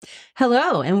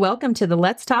Hello, and welcome to the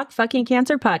Let's Talk Fucking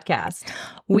Cancer podcast.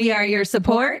 We are your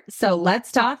support, so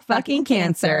let's talk fucking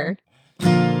cancer.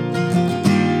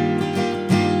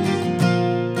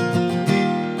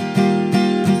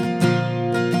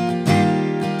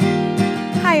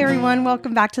 Hi, everyone.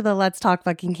 Welcome back to the Let's Talk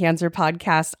Fucking Cancer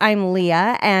podcast. I'm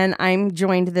Leah, and I'm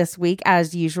joined this week,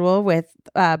 as usual,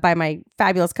 by my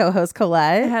fabulous co-host,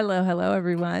 Colette. Hello,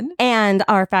 everyone. And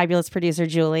our fabulous producer,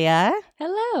 Julia.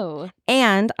 Hello.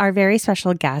 And our very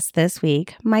special guest this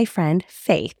week, my friend,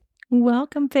 Faith.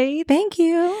 Welcome, Faith. Thank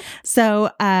you.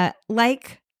 So,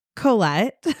 like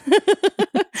Colette,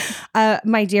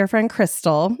 my dear friend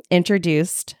Crystal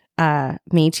introduced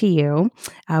me to you.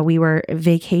 We were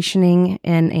vacationing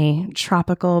in a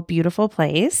tropical, beautiful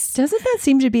place. Doesn't that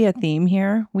seem to be a theme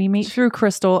here? We meet through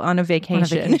Crystal on a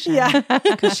vacation. Yeah.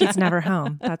 Because she's never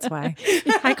home. That's why.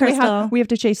 Hi, Crystal. We have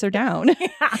to chase her down. Yeah,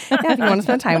 if you want to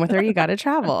spend time with her, you got to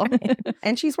travel.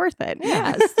 And she's worth it.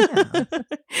 Yes. Yeah.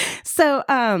 So,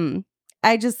 I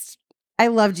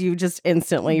loved you just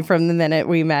instantly from the minute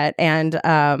we met, and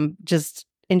just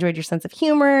enjoyed your sense of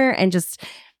humor and just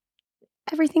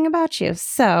everything about you.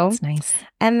 So That's nice.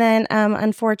 And then,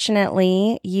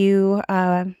 unfortunately, you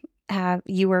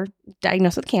were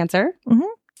diagnosed with cancer,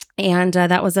 and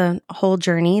that was a whole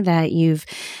journey that you've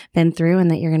been through and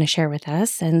that you're going to share with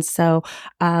us. And so,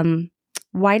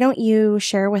 why don't you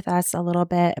share with us a little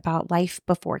bit about life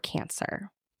before cancer?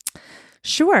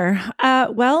 Sure.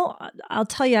 Well, I'll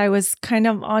tell you, I was kind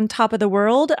of on top of the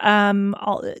world. I'm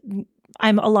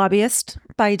a lobbyist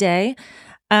by day.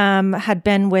 Had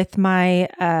been with my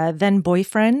then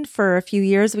boyfriend for a few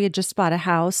years. We had just bought a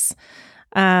house.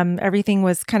 Everything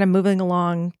was kind of moving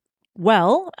along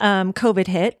well. COVID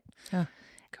hit.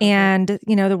 And,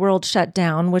 the world shut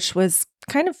down, which was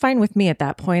kind of fine with me at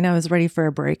that point. I was ready for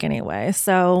a break anyway.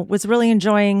 So was really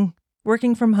enjoying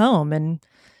working from home and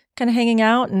kind of hanging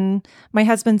out. And my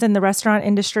husband's in the restaurant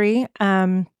industry.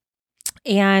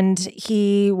 And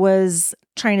he was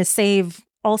trying to save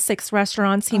all 6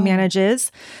 restaurants he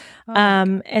manages.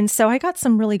 And so I got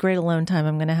some really great alone time,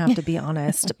 I'm going to have to be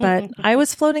honest. But I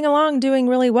was floating along doing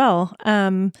really well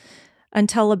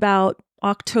until about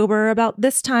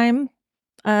this time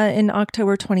in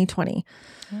October 2020.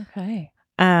 Okay.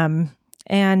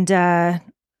 And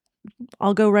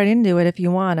I'll go right into it if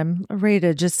you want. I'm ready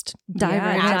to just dive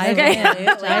in. Dive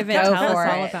in. Go Tell us for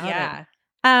all it. about Yeah.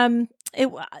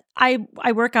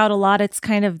 I work out a lot. It's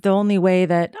kind of the only way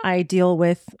that I deal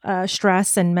with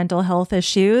stress and mental health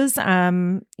issues,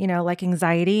 like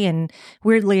anxiety and,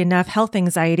 weirdly enough, health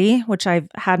anxiety, which I've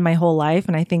had my whole life.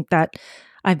 And I think that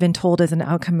I've been told is an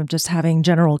outcome of just having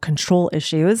general control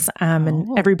issues.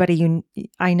 And everybody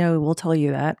I know will tell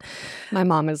you that. My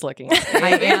mom is looking at me. I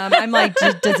am. I'm like,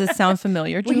 does it sound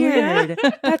familiar? Weird.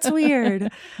 That's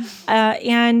weird.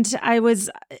 And I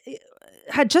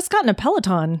had just gotten a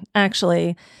Peloton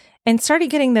actually, and started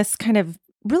getting this kind of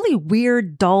really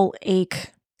weird, dull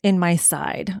ache in my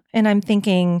side. And I'm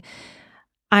thinking,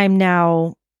 I'm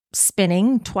now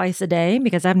spinning twice a day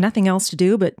because I have nothing else to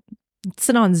do but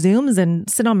sit on Zooms and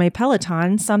sit on my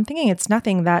Peloton. So I'm thinking it's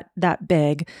nothing that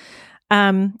big.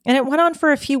 And it went on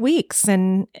for a few weeks.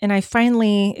 And I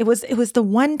finally, it was the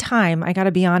one time, I got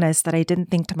to be honest, that I didn't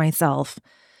think to myself,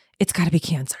 it's got to be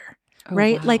cancer.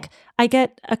 Right? Wow. Like I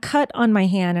get a cut on my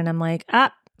hand and I'm like,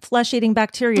 flesh-eating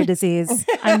bacteria disease.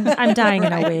 I'm dying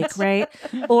in a week, right?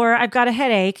 Or I've got a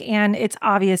headache and it's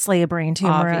obviously a brain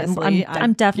tumor.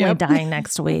 I'm definitely dying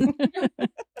next week.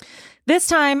 This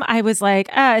time I was like,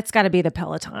 it's got to be the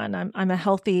Peloton. I'm a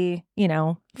healthy,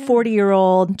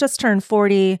 40-year-old, just turned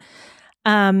 40.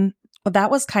 Well,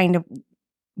 that was kind of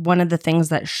one of the things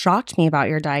that shocked me about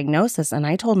your diagnosis. And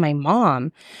I told my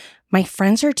mom, my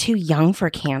friends are too young for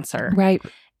cancer. Right.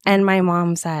 And my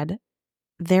mom said,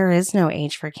 there is no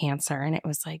age for cancer. And it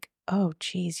was like, oh,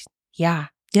 geez. Yeah.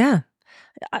 Yeah.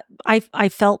 I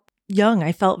felt young.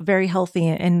 I felt very healthy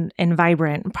and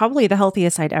vibrant, probably the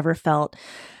healthiest I'd ever felt.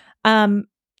 And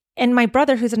my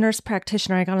brother, who's a nurse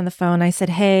practitioner, I got on the phone. I said,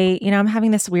 hey, I'm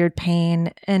having this weird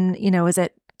pain. And, is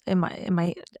it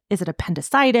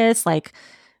appendicitis? Like,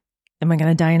 am I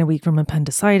going to die in a week from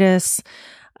appendicitis?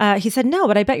 He said, no,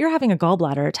 but I bet you're having a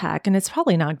gallbladder attack and it's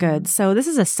probably not good. So this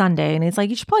is a Sunday. And he's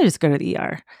like, you should probably just go to the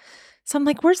ER. So I'm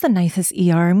like, where's the nicest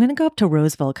ER? I'm going to go up to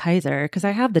Roseville Kaiser because I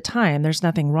have the time. There's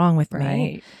nothing wrong with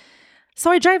me.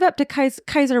 So I drive up to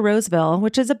Kaiser Roseville,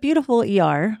 which is a beautiful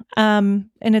ER.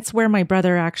 And it's where my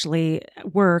brother actually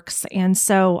works. And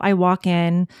so I walk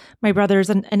in, my brother's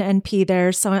an NP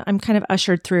there. So I'm kind of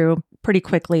ushered through pretty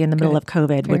quickly in the middle of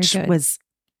COVID, which was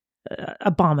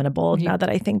abominable now that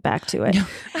I think back to it.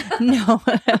 No,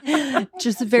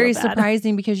 just very Feel bad.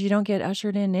 surprising because you don't get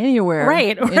ushered in anywhere.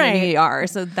 Right, in right. an ER.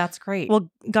 So that's great. Well,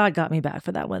 God got me back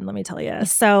for that one, let me tell you.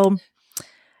 So,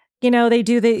 they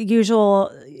do the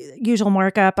usual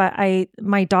markup.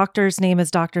 My doctor's name is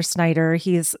Dr. Snyder.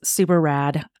 He's super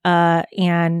rad.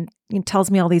 And he tells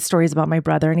me all these stories about my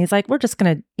brother. And he's like, we're just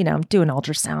going to, do an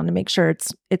ultrasound to make sure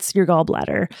it's your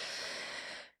gallbladder.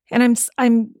 And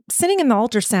I'm sitting in the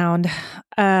ultrasound,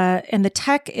 and the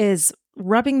tech is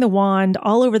rubbing the wand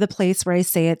all over the place where I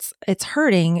say it's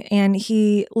hurting. And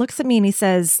he looks at me and he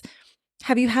says,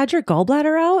 have you had your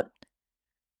gallbladder out?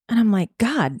 And I'm like,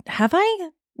 God, have I?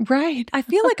 Right. I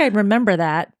feel like I remember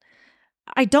that.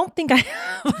 I don't think I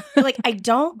have. Like, I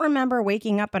don't remember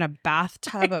waking up in a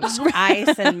bathtub of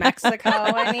ice in Mexico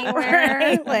anywhere.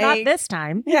 Right? Like, Not this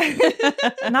time. Yeah.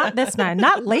 Not this time.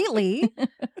 Not lately.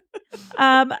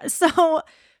 So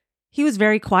he was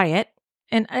very quiet.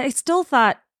 And I still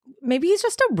thought, maybe he's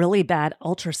just a really bad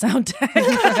ultrasound tech.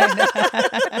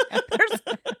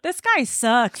 This guy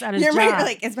sucks at his You're job. right.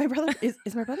 Like, is my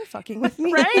brother fucking with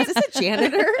me? Right? Is this a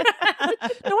janitor?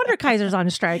 No wonder Kaiser's on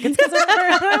strike. It's because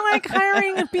they're like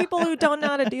hiring people who don't know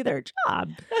how to do their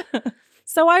job.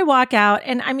 So I walk out,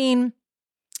 and I mean,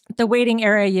 the waiting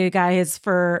area, you guys,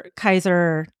 for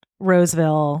Kaiser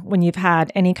Roseville, when you've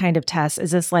had any kind of test, is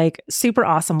this like super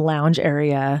awesome lounge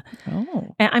area.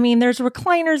 Oh. And I mean, there's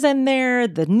recliners in there.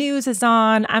 The news is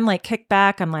on. I'm like kicked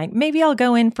back. I'm like, maybe I'll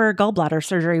go in for gallbladder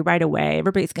surgery right away.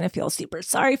 Everybody's going to feel super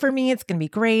sorry for me. It's going to be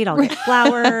great. I'll get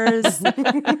flowers.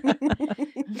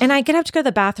 And I get up to go to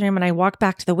the bathroom, and I walk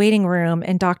back to the waiting room,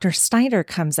 and Dr. Snyder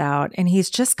comes out, and he's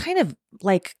just kind of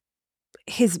like,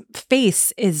 his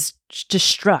face is just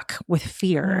struck with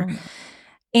fear. Oh.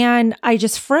 And I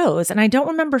just froze, and I don't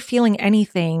remember feeling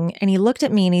anything. And he looked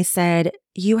at me and he said,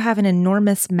 you have an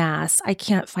enormous mass. I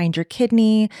can't find your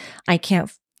kidney. I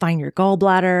can't find your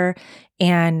gallbladder.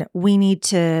 And we need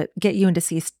to get you into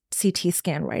CT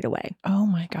scan right away. Oh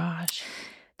my gosh.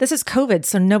 This is COVID,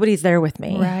 so nobody's there with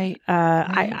me. Right.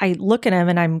 I look at him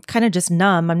and I'm kind of just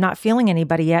numb. I'm not feeling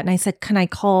anybody yet. And I said, can I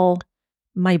call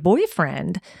my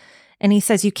boyfriend? And he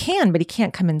says, you can, but he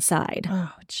can't come inside.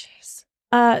 Oh, jeez.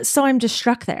 So I'm just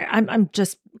struck there. I'm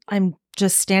just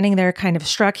standing there kind of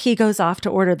struck. He goes off to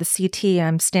order the CT.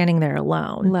 I'm standing there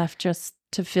alone. Left just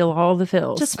to feel all the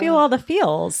feels. Just feel all the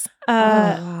feels.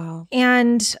 Wow.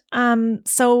 And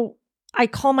so I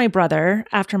call my brother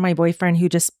after my boyfriend, who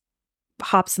just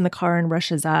hops in the car and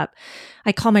rushes up.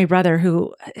 I call my brother,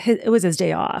 who it was his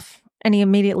day off. And he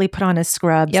immediately put on his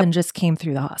scrubs and just came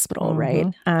through the hospital, right?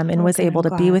 And was able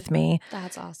to be with me.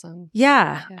 That's awesome.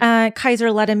 Yeah.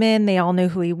 Kaiser let him in. They all knew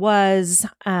who he was.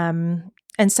 And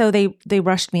so they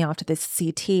rushed me off to this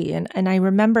CT. And I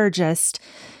remember just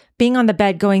being on the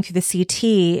bed going through the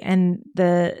CT, and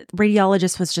the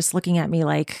radiologist was just looking at me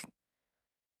like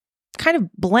kind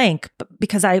of blank,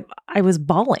 because I was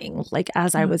bawling like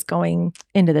as I was going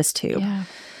into this tube. Yeah.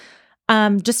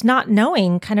 Just not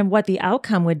knowing kind of what the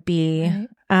outcome would be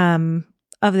of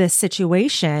this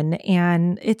situation.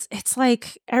 And it's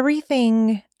like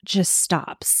everything just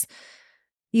stops.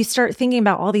 You start thinking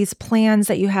about all these plans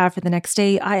that you have for the next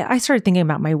day. I started thinking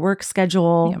about my work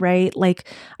schedule, right? Like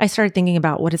I started thinking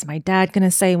about, what is my dad going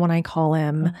to say when I call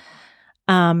him?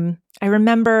 I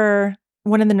remember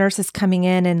one of the nurses coming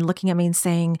in and looking at me and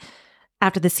saying,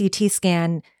 after the CT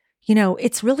scan,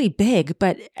 it's really big,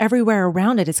 but everywhere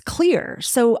around it is clear.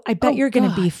 So I bet you're going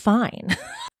to be fine.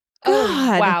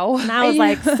 God. Wow. And I was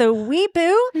like, so we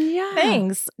boo? Yeah.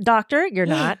 Thanks, doctor. You're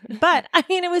not. But I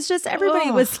mean, it was just,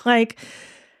 everybody was like,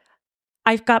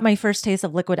 I've got my first taste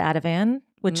of liquid Ativan,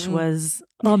 which was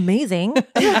amazing.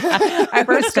 I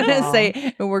was First of going to all,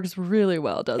 say, it works really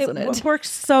well, doesn't it? It works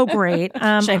so great.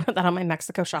 Should I put that on my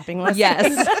Mexico shopping list?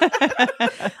 Yes.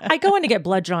 I go in to get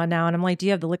blood drawn now, and I'm like, do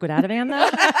you have the liquid Ativan though?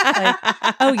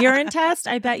 Like, oh, urine test?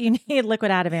 I bet you need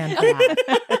liquid Ativan for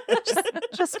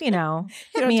that. just You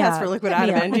don't me test up. for liquid Hit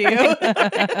me Ativan,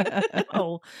 up. do you?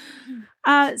 Oh.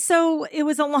 So it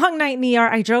was a long night in the ER.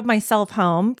 I drove myself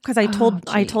home because I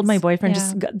told my boyfriend,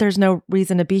 just there's no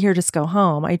reason to be here. Just go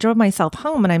home. I drove myself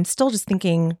home, and I'm still just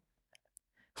thinking,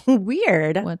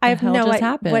 weird. What the I have hell no just idea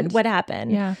happened? what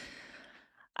happened. Yeah.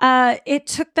 It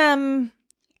took them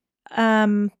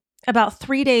about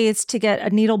 3 days to get a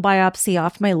needle biopsy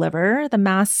off my liver. The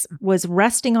mass was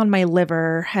resting on my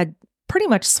liver, had pretty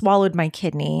much swallowed my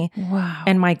kidney Wow.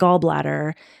 and my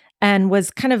gallbladder, and was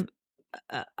kind of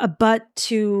a butt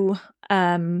to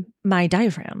my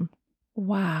diaphragm.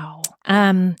 Wow.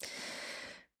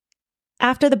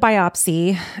 After the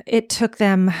biopsy, it took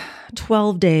them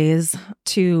 12 days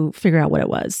to figure out what it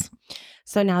was.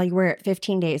 So now you were at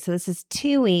 15 days. So this is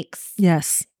 2 weeks.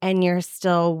 Yes. And you're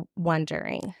still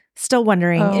wondering. Still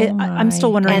wondering. Oh I'm still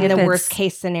my. wondering And if the it's, worst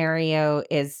case scenario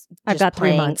is I've just got 3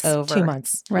 playing months, over. 2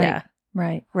 months. Right. Yeah.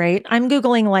 Right. Right. I'm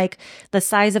Googling like the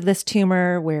size of this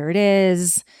tumor, where it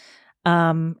is.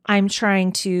 I'm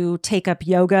trying to take up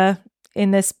yoga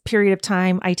in this period of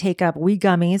time. I take up wee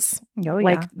gummies. Oh,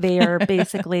 Like they are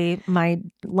basically my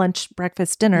lunch,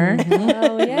 breakfast, dinner.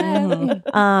 Oh, yeah. Mhm.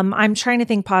 I'm trying to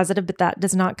think positive, but that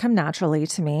does not come naturally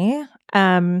to me.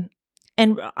 And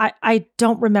I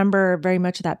don't remember very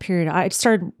much of that period. I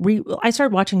started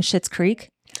watching Schitt's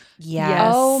Creek,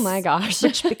 Yes. Oh my gosh.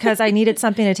 which because I needed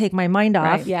something to take my mind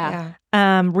off. Right. Yeah.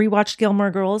 Rewatched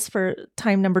Gilmore Girls for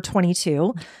time number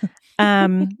 22.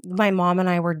 My mom and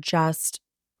I were just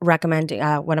recommending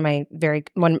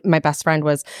my best friend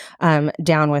was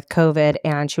down with COVID,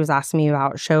 and she was asking me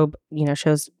about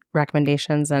shows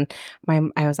recommendations, and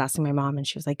I was asking my mom, and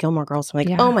she was like, Gilmore Girls. I'm like,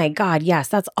 Yeah. oh my God, yes,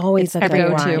 that's always a Every good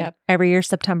go-to. one. Yep. Every year,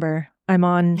 September. I'm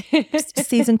on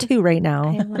season 2 right I now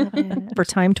love it. for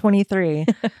time 23.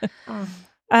 Oh.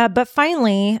 But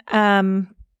finally, and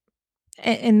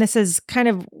this is kind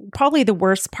of probably the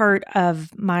worst part of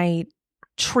my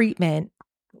treatment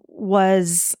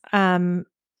was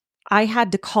I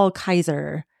had to call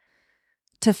Kaiser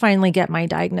to finally get my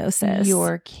diagnosis.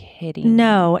 You're kidding.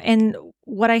 No. And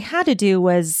what I had to do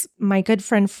was my good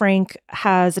friend Frank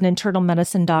has an internal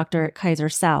medicine doctor at Kaiser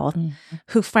South Mhm.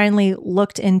 who finally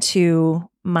looked into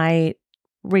my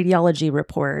radiology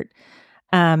report,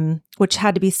 which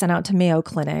had to be sent out to Mayo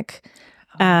Clinic,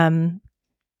 and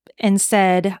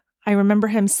said, I remember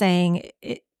him saying,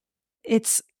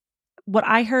 it's what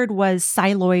I heard was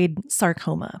xyloid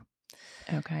sarcoma,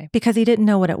 Okay. because he didn't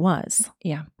know what it was.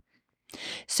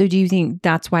 So do you think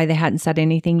that's why they hadn't said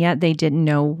anything yet? They didn't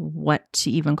know what to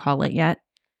even call it yet?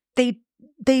 They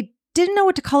didn't know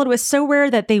what to call it. It was so rare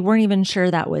that they weren't even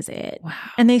sure that was it. Wow.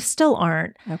 And they still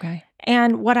aren't. Okay.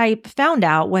 And what I found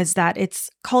out was that it's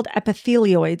called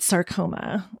epithelioid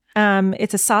sarcoma.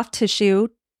 It's a soft tissue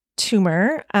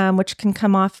tumor, which can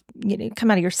come out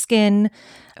of your skin,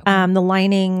 the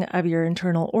lining of your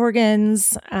internal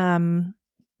organs.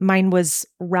 Mine was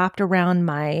wrapped around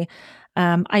my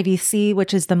IVC,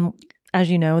 which is as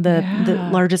you know, the Yeah.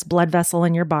 largest blood vessel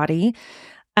in your body.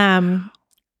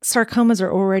 Sarcomas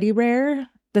are already rare.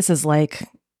 This is like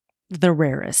the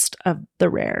rarest of the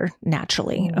rare,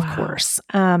 naturally, of Wow. course.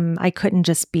 I couldn't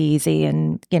just be easy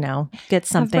and, get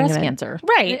something. breast that- cancer.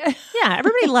 Right. Yeah.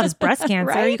 Everybody loves breast cancer.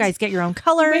 You Right? guys get your own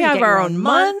color. We you have get our your own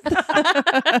month.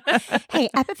 Hey,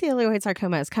 epithelioid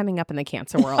sarcoma is coming up in the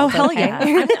cancer world. Oh, hell okay?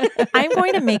 yeah. I'm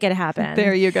going to make it happen.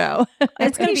 There you go.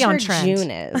 It's going to be on trend.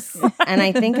 June is, and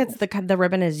I think it's the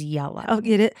ribbon is yellow. Oh,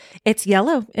 it's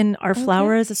yellow, and our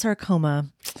flower is a sarcoma,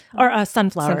 or a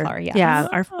sunflower. Sunflower, yeah. Yeah,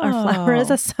 our flower is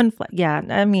a sunflower. Yeah,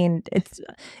 I mean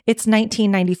it's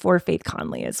 1994 Faith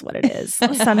Conley is what it is.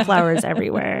 Sunflowers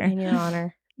everywhere. In your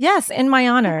honor. Yes, in my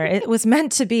honor. It was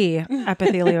meant to be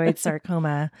epithelioid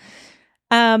sarcoma,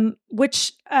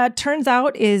 which turns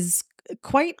out is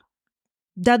quite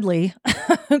deadly,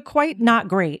 quite not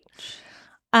great.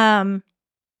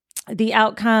 The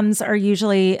outcomes are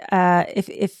usually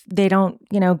if they don't,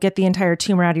 get the entire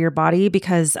tumor out of your body,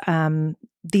 because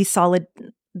these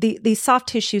soft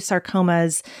tissue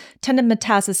sarcomas tend to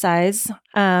metastasize.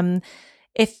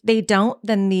 If they don't,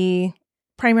 then the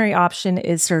primary option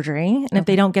is surgery. And if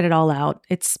they don't get it all out,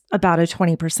 it's about a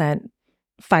 20%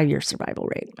 5-year survival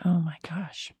rate. Oh my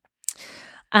gosh.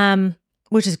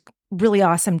 Which is really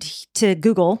awesome to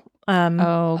Google.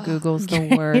 Google's the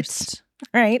right? worst.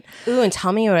 Right. Ooh, and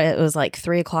tell me what it was like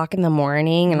 3:00 in the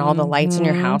morning, and all the lights in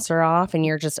your Mhm. house are off, and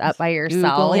you're just up by yourself.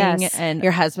 Googling Yes. and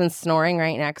Your husband's snoring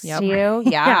right next Yep. to you.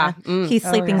 Yeah. Mm. He's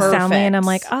sleeping yeah. soundly, and I'm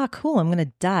like, Perfect. cool, I'm going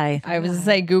to die. I was to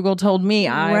say Google told me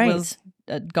I Right. was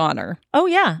a goner. Oh,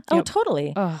 yeah. Oh, Yep.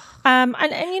 totally. Oh, And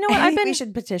you know what? I I've think been we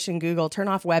should petition Google, turn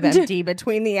off WebMD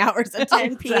between the hours of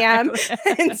 10 p.m.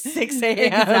 and 6 a.m.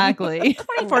 exactly.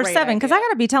 24/7, because I got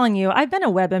to be telling you, I've been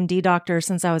a WebMD doctor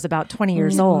since I was about 20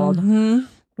 years old. Mhm.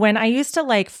 When I used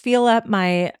to feel up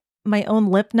my own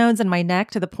lymph nodes in my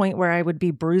neck to the point where I would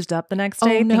be bruised up the next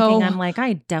day, Oh, no. thinking I'm like,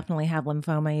 I definitely have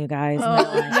lymphoma, you guys. And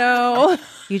they're like, no.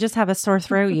 you just have a sore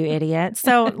throat, you idiot.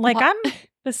 So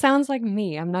This sounds like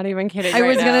me. I'm not even kidding. I right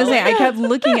was going now. to say, I kept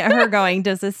looking at her going,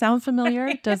 does this sound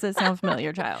familiar? Does it sound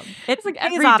familiar, child? it's like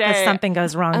pays every off if day. something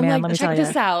goes wrong, I'm man. like, Let me check tell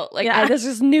this you. out. Like, Yeah. this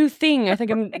is new thing. I think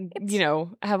I'm,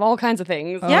 I have all kinds of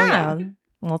things. Oh, Yeah.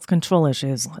 Well, it's control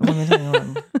issues. Let me tell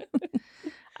you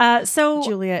what. So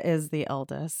Julia is the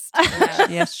eldest.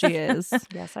 Yes, she is.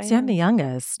 Yes, I See, I'm the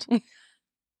youngest.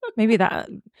 Maybe that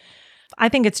I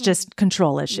think it's just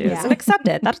control issues Yeah. and accept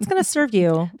it. That's going to serve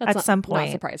you That's at some not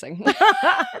point. surprising.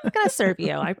 It's going to serve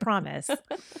you. I promise.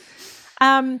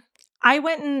 I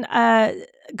went and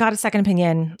got a second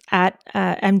opinion at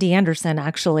MD Anderson,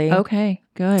 actually. Okay,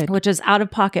 good. Which is out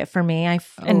of pocket for me. And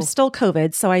Oh. still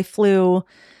COVID. So I flew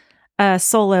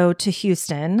solo to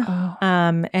Houston Oh.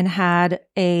 and had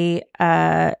an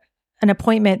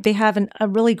appointment. They have a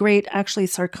really great, actually,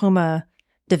 sarcoma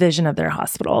division of their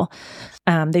hospital.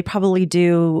 They probably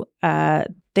do,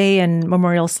 they and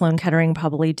Memorial Sloan Kettering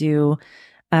probably do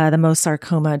the most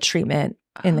sarcoma treatment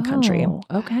in the country. Oh,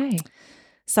 okay.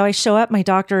 So I show up, my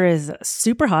doctor is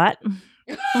super hot.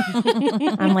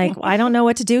 I'm like, I don't know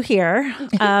what to do here,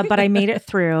 but I made it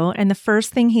through. And the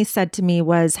first thing he said to me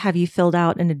was, have you filled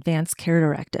out an advanced care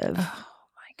directive? Oh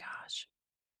my gosh.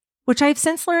 Which I've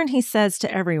since learned he says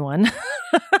to everyone.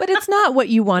 But it's not what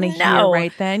you want to hear No.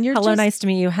 right then. You're Hello, just, nice to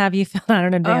meet you. Have you filled out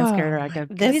an advanced care Oh, directive?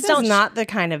 This Please is don't not the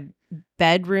kind of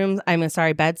bedside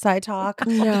talk.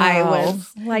 No. I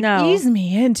was like, No. ease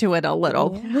me into it a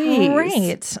little, please.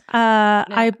 Great.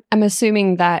 I'm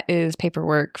assuming that is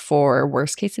paperwork for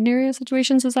worst case scenario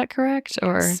situations. Is that correct?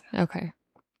 Or Yes. okay.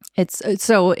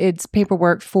 It's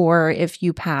paperwork for if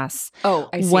you pass. Oh,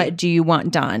 I see. What do you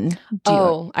want done?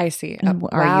 I see.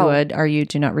 Are you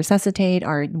do not resuscitate?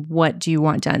 Or what do you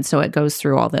want done? So it goes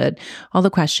through all the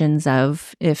questions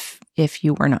of if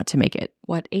you were not to make it.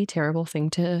 What a terrible thing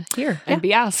to hear Yeah. and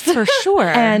be asked. for sure.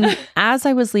 And as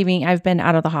I was leaving, I've been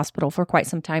out of the hospital for quite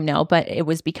some time now, but it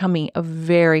was becoming a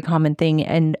very common thing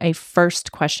and a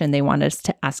first question they wanted us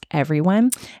to ask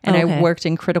everyone. And Okay. I worked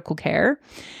in critical care.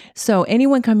 So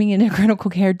anyone coming into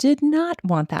critical care did not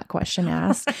want that question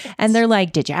asked. And they're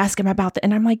like, did you ask him about that?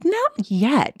 And I'm like, not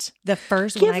yet. the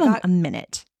first Give when him I got a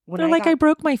minute. when They're like, I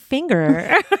broke my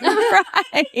finger.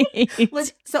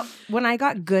 Right. So when I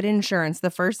got good insurance, the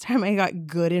first time I got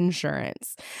good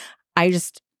insurance,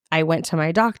 I went to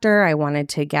my doctor. I wanted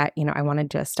to get, I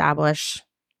wanted to establish,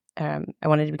 I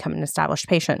wanted to become an established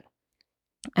patient.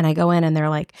 And I go in and they're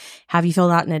like, have you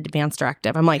filled out an advance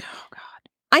directive? I'm like, oh God,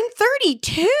 I'm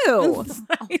 32.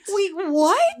 Wait,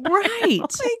 what? Right.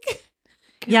 Like,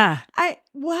 Yeah.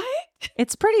 what?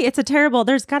 It's a terrible,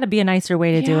 there's got to be a nicer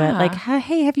way to do it. Yeah. Like,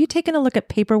 hey, have you taken a look at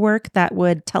paperwork that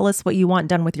would tell us what you want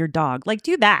done with your dog? Like,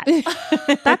 do that.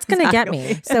 That's going to get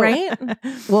me. So- right?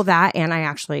 Well, that, and I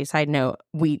actually, side note,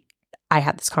 I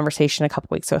had this conversation a couple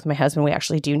weeks ago with my husband. We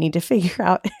actually do need to figure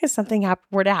out if something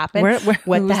were to happen, Where-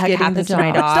 what who's the heck getting the happens to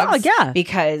my dog? dogs. Yeah.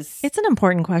 Because It's an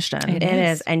important question. it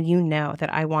is. And you know that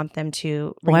I want them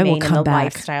to Well, I will remain in come the back.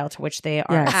 lifestyle to which they are.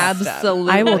 Yes. accustomed.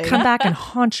 Absolutely. I will come back and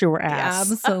haunt your ass.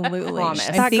 Absolutely. Promise.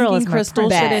 I'm That girl is thinking my Crystal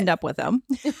should pet. end up with them.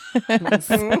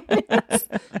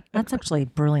 That's actually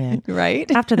brilliant.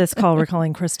 Right? After this call, we're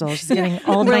calling Crystal. She's getting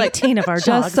all We're like, 19 of our Just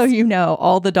dogs. so you know,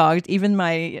 all the dogs, even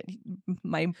my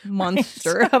monster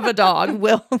of a dog,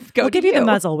 will go we'll to give you the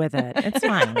muzzle with it. It's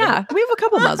fine. Yeah, we have a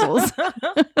couple muzzles.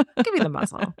 Give you the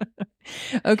muzzle.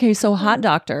 Okay, so hot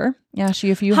doctor asked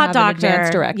you if you Hot have doctor. an advance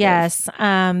directive. Yes.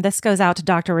 This goes out to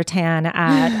Dr. Rattan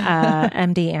at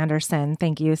MD Anderson.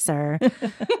 Thank you, sir.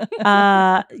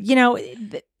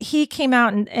 He came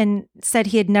out and said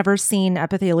he had never seen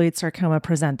epithelioid sarcoma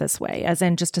present this way, as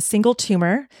in just a single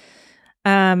tumor.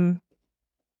 It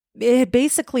had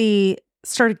basically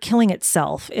started killing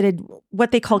itself. It had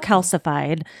what they call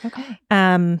calcified. Okay.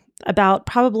 About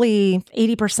probably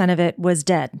 80% of it was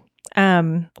dead.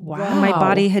 Wow. My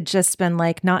body had just been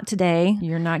like, not today.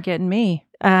 You're not getting me.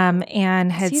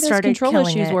 And had See, those started control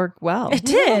killing issues it. work well. It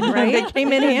did, right? They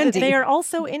came in handy. They are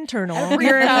also internal.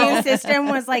 Your immune system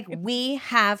was like, we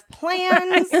have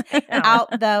plans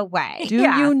out the way. Do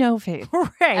you know Faith?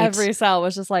 Right. Every cell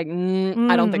was just like,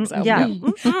 I don't think so. Yeah.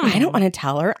 No. I don't want to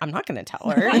tell her. I'm not going to tell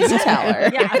her. You tell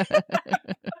her. Yeah.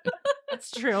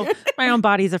 That's true. My own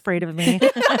body's afraid of me.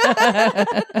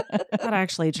 That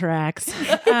actually tracks.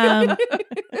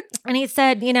 And he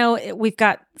said, we've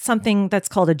got something that's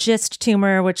called a GIST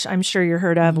tumor, which I'm sure you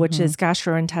heard of, which is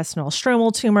gastrointestinal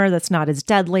stromal tumor. That's not as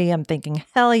deadly. I'm thinking,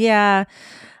 hell yeah.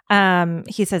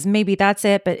 He says, maybe that's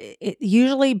it. But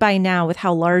usually by now, with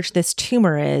how large this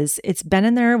tumor is, it's been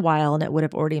in there a while and it would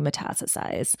have already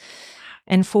metastasized.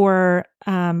 And for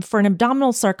an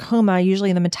abdominal sarcoma,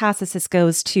 usually the metastasis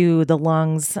goes to the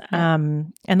lungs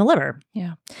and the liver.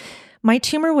 Yeah. My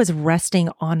tumor was resting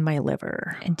on my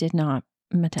liver. And did not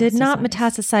metastasize. Did not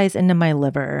metastasize into my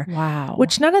liver. Wow.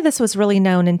 Which none of this was really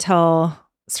known until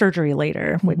surgery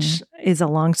later, which is a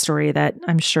long story that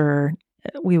I'm sure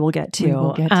we will get to. we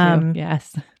will get to.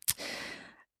 Yes.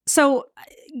 So,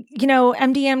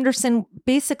 MD Anderson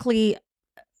basically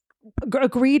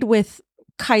agreed with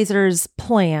Kaiser's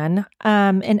plan.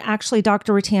 And actually,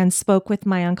 Dr. Rattan spoke with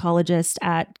my oncologist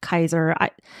at Kaiser.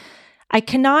 I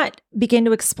cannot begin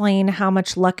to explain how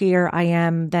much luckier I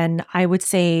am than, I would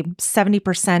say,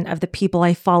 70% of the people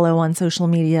I follow on social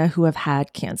media who have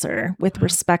had cancer with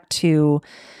respect to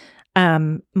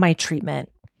my treatment.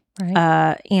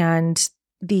 Right. And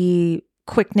the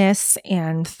quickness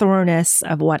and thoroughness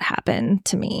of what happened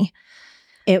to me.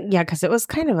 Because it was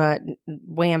kind of a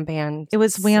wham bam. It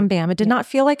was wham bam. It did not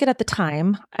feel like it at the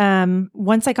time.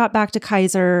 Once I got back to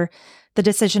Kaiser, the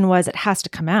decision was it has to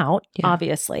come out,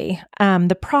 obviously.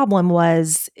 The problem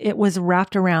was it was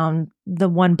wrapped around the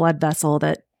one blood vessel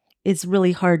that is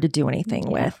really hard to do anything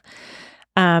with.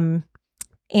 And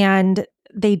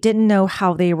they didn't know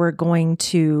how they were going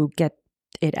to get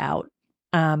it out.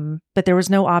 But there was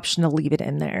no option to leave it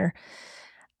in there.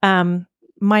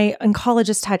 My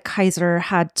oncologist at Kaiser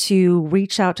had to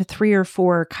reach out to 3 or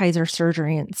 4 Kaiser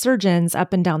surgeons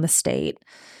up and down the state.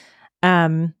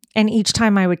 And each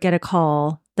time I would get a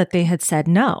call that they had said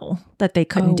no, that they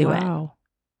couldn't do it.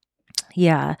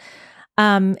 Yeah.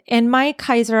 And my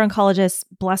Kaiser oncologist,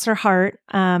 bless her heart,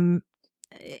 and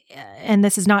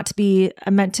this is not to be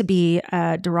meant to be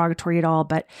derogatory at all,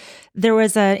 but there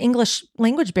was an English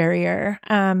language barrier.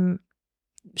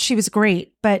 She was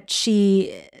great, but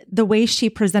the way she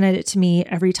presented it to me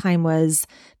every time was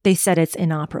they said it's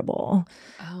inoperable,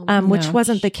 which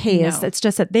wasn't the case. No. It's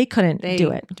just that they couldn't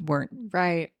do it. Weren't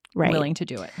right. willing to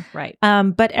do it. Right.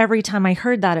 But every time I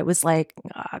heard that, it was like,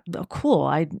 oh, cool.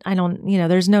 I don't,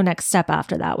 there's no next step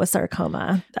after that with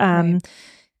sarcoma. Right.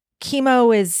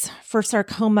 Chemo is for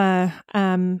sarcoma.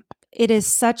 It is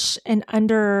such an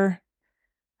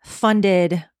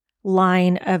underfunded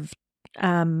line of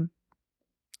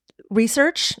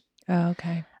research. Oh,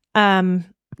 okay.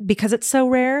 Because it's so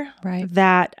rare, right?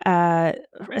 That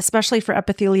especially for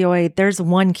epithelioid, there's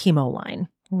one chemo line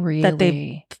that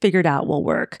they figured out will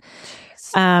work.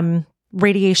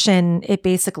 Radiation, it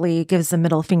basically gives the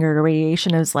middle finger to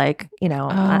radiation. Is like, now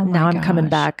I'm coming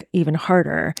back even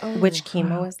harder. Oh, which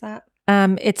chemo is that?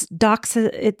 It's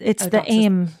it's the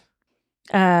AIM.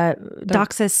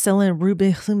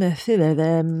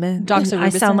 Doxorubicin. I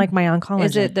sound like my oncologist.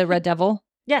 Is it the Red Devil?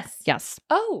 Yes. Yes.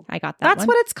 Oh, I got that. That's one.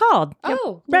 what it's called.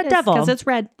 Oh, Red Devil. Because it's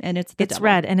red and it's the devil.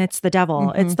 Red and it's the devil.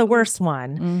 Mm-hmm. It's the worst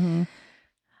one.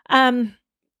 Mm-hmm.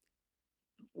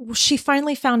 She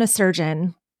finally found a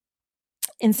surgeon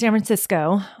in San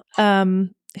Francisco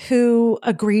who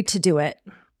agreed to do it.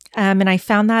 And I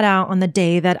found that out on the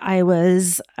day that I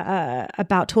was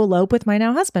about to elope with my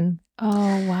now husband.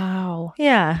 Oh, wow.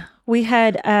 Yeah. We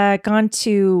had gone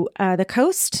to the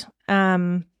coast,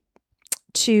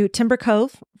 to Timber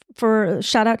Cove,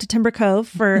 shout out to Timber Cove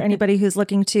for anybody who's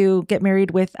looking to get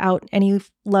married without any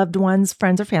loved ones,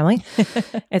 friends, or family.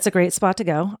 It's a great spot to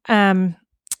go.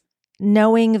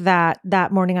 Knowing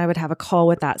that morning I would have a call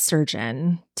with that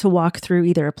surgeon to walk through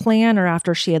either a plan or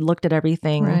after she had looked at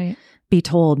everything, right, be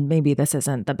told maybe this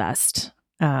isn't the best.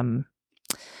 Half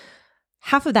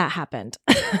of that happened.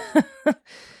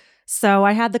 So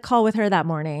I had the call with her that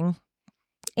morning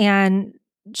and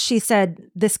she said,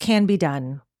 this can be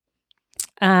done.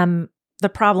 The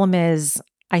problem is,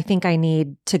 I think I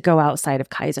need to go outside of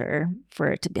Kaiser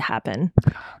for it to happen.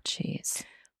 Oh, jeez.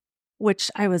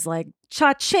 Which I was like,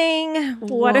 cha-ching.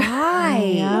 What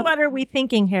are we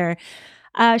thinking here?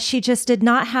 She just did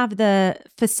not have the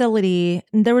facility.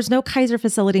 There was no Kaiser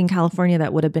facility in California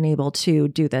that would have been able to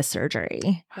do this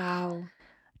surgery. Wow.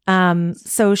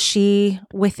 So she,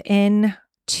 within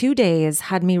 2 days,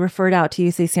 had me referred out to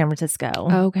UC San Francisco.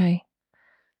 Okay.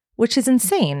 Which is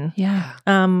insane. Yeah.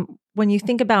 When you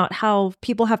think about how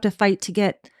people have to fight to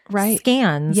get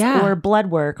scans or blood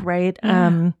work, right?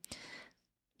 Yeah.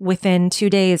 Within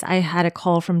 2 days, I had a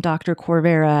call from Dr.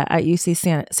 Corvera at UC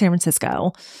San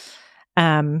Francisco,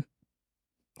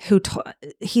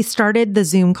 he started the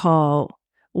Zoom call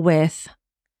with,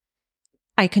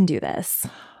 I can do this.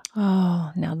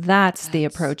 Oh, now that's the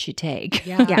approach you take.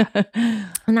 Yeah.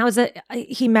 And that was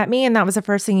he met me and that was the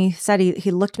first thing he said. He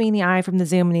looked me in the eye from the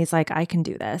Zoom and he's like, I can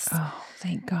do this. Oh,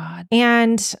 thank God.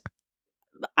 And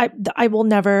I will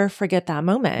never forget that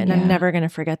moment. Yeah. I'm never going to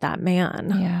forget that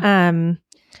man. Yeah.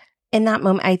 In that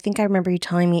moment, I think I remember you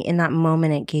telling me in that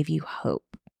moment, it gave you hope.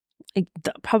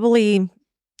 Probably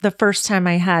the first time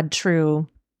I had true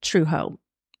hope,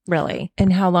 really.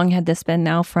 And how long had this been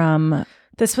now from?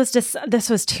 This was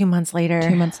 2 months later.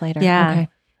 2 months later. Yeah. Okay.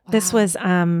 Wow. This was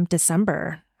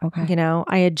December. Okay.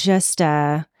 I had just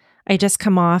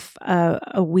come off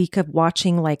a week of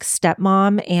watching like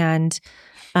Stepmom and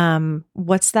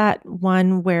what's that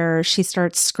one where she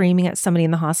starts screaming at somebody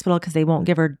in the hospital because they won't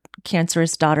give her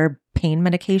cancerous daughter pain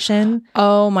medication.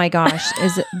 Oh my gosh.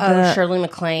 Is it Shirley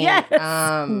MacLaine. Yes.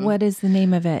 what is the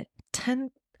name of it?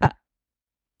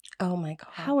 Oh my God.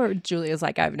 Howard Julia's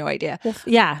like, I have no idea.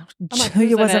 Yeah. like, Julia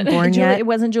who's in wasn't it? born yet. It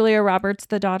wasn't Julia Roberts,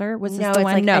 the daughter? Was this No, the it's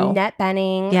one? like No. Annette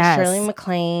Bening, Yes. Shirley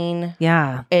MacLaine.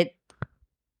 Yeah. It.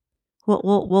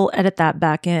 We'll edit that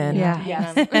back in. Yeah.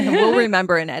 Yeah. We'll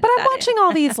remember and edit But I'm that watching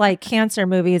all these like cancer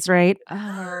movies, right?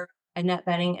 Annette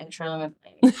Bening and Shirley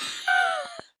MacLaine.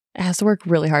 It has to work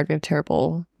really hard. We have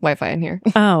terrible Wi-Fi in here.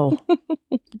 Oh.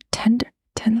 Tender.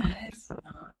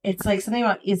 It's like something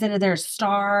about, is it either a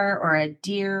star or a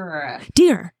deer or a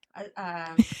Dear.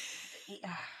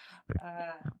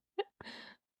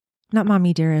 Not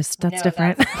Mommy Dearest. That's No,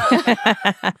 different.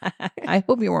 I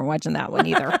hope you weren't watching that one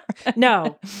either.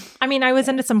 No. I mean, I was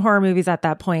into some horror movies at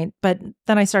that point, but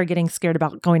then I started getting scared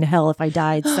about going to hell if I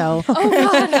died. So,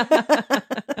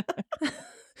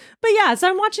 but yeah, so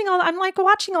I'm watching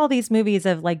all these movies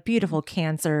of like beautiful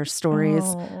cancer stories.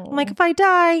 Oh. I'm like, if I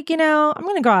die, I'm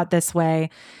going to go out this way.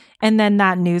 And then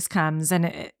that news comes and,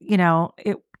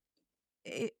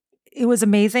 it was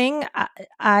amazing.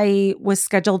 I was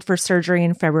scheduled for surgery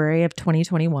in February of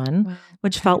 2021, Wow.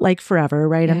 which felt like forever,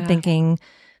 right? Yeah. I'm thinking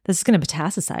this is going to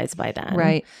metastasize by then.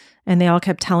 Right. And they all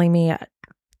kept telling me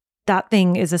that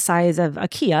thing is the size of a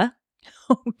Kia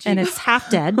and it's half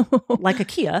dead like a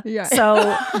Kia. Yeah. So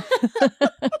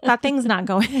that thing's not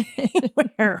going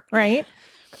anywhere, right?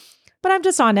 But I'm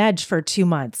just on edge for 2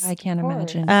 months. I can't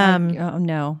imagine. Oh,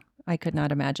 no, I could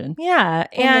not imagine. Yeah.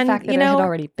 And the fact that it had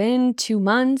already been 2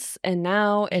 months and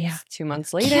now it's 2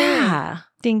 months later. Yeah.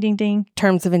 Ding, ding, ding.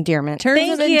 Terms of endearment.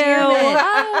 Thank you.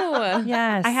 Wow.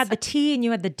 Yes. I had the tea and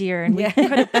you had the deer, and we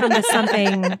could have come to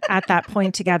something at that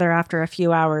point together after a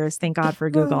few hours. Thank God for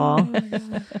Google.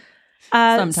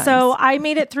 Sometimes. So I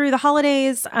made it through the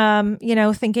holidays,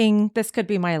 thinking this could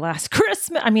be my last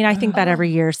Christmas. I mean, I think that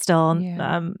every year still,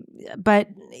 Yeah. but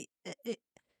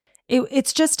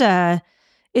it's just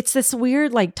it's this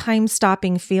weird like time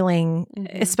stopping feeling,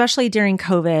 especially during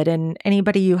COVID, and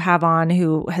anybody you have on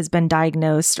who has been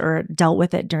diagnosed or dealt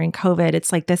with it during COVID,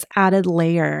 it's like this added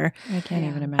layer I can't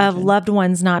even imagine. of loved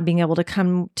ones not being able to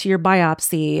come to your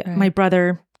biopsy. Right. My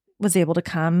brother was able to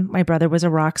come. My brother was a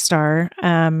rock star.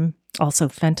 Also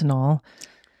fentanyl.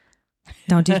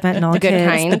 Don't do fentanyl, The good kids.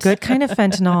 kind. The good kind of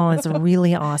fentanyl is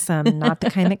really awesome, not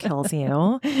the kind that kills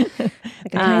you. The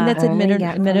kind that's only get from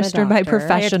a administered by doctor.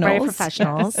 professionals. By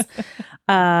professionals.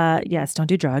 Yes, don't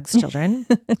do drugs, children.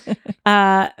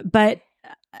 But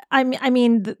I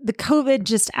mean, the COVID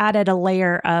just added a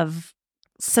layer of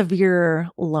severe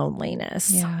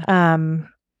loneliness. Yeah.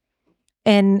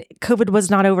 And COVID was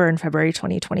not over in February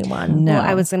 2021. No. Well,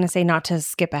 I was going to say not to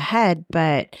skip ahead,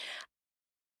 but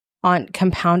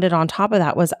compounded on top of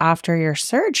that was after your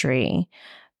surgery,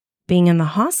 being in the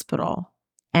hospital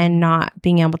and not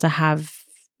being able to have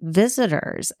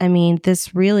visitors. I mean,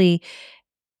 it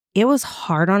was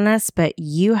hard on us, but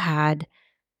you had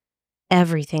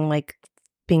everything like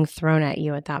being thrown at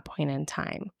you at that point in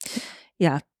time.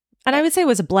 Yeah. And I would say it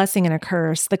was a blessing and a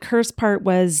curse. The curse part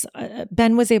was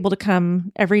Ben was able to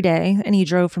come every day, and he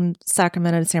drove from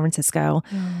Sacramento to San Francisco.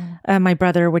 My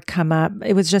brother would come up.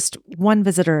 It was just one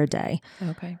visitor a day,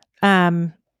 Okay.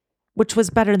 which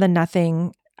was better than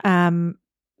nothing.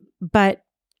 But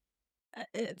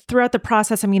throughout the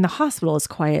process, I mean, the hospital is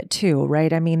quiet too,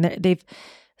 right? I mean, they've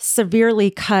severely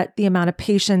cut the amount of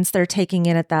patients they're taking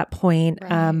in at that point.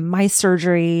 Right. My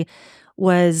surgery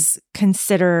was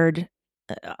considered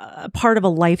a part of a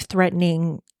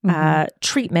life-threatening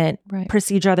treatment Right.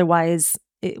 procedure. Otherwise,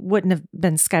 it wouldn't have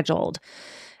been scheduled.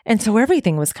 And so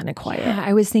everything was kind of quiet. Yeah,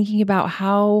 I was thinking about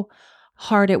how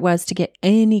hard it was to get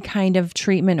any kind of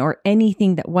treatment or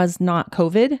anything that was not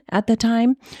COVID at the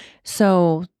time.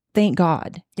 So thank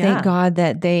God. Yeah. Thank God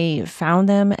that they found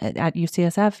them at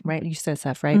UCSF, right?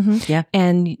 UCSF, right? Mhm. Yeah.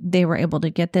 And they were able to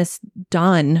get this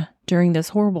done during this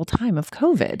horrible time of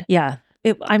COVID. Yeah.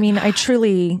 I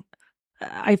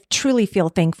truly feel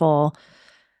thankful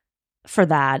for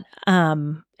that.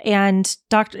 And it's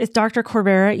Dr.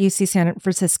 Corbera at UC San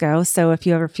Francisco. So if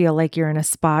you ever feel like you're in a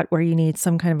spot where you need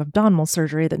some kind of abdominal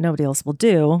surgery that nobody else will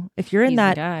do, if you're in Easy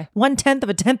that guy. 1/10 of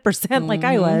a 10% like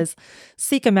I Mhm. was,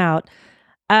 seek him out.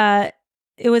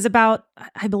 It was about,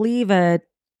 I believe, a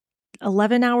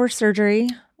 11-hour surgery.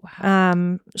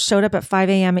 Wow. Showed up at 5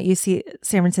 a.m. at UC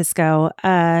San Francisco.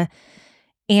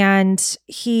 And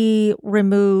he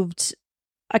removed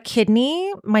a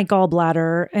kidney, my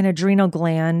gallbladder, an adrenal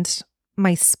gland,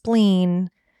 my spleen,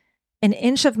 an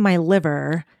inch of my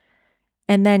liver,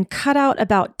 and then cut out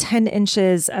about 10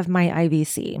 inches of my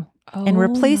IVC and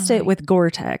replaced it with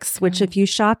Gore-Tex, which if you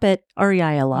shop at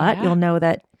REI a lot, Yeah. you'll know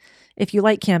that if you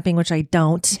like camping, which I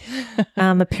don't,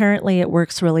 apparently it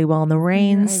works really well in the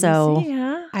rain. So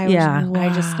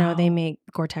I just know they make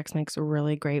Gore-Tex makes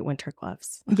really great winter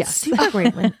gloves. yes, super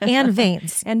great one. And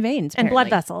veins and veins and blood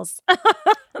apparently. vessels.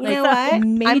 You know what? I'm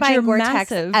buying Major,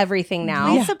 Gore-Tex massive. everything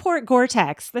now. We support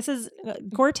Gore-Tex. This is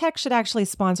Gore-Tex should actually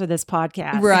sponsor this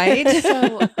podcast, Right?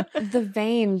 So the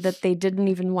vein that they didn't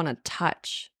even want to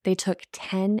touch, they took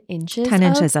 10 inches. 10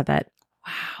 inches of it.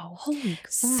 Wow. Holy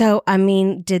crap. So, I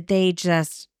mean, did they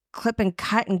just clip and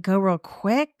cut and go real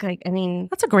quick? Like, I mean,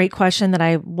 That's a great question that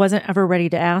I wasn't ever ready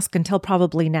to ask until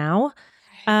probably now.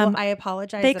 well, I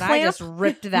apologize they that I just clamp-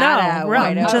 ripped that out.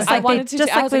 wide open. just I like wanted they, to-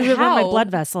 just I like was they like, ripped my how? blood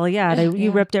vessel. Yeah, you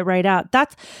Yeah. ripped it right out.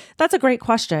 That's a great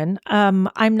question. I'm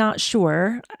not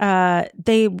sure.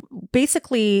 They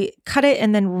basically cut it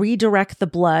and then redirect the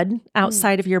blood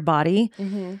outside of your body.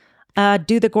 Mm-hmm.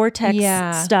 Do the Gore-Tex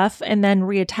Yeah. stuff and then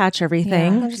reattach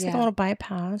everything. I'm just like a little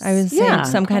bypass. I was saying Yeah.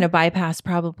 some kind of bypass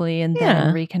probably and Yeah.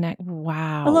 then reconnect.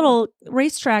 Wow. A little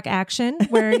racetrack action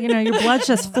where your blood's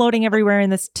just floating everywhere in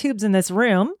this tubes in this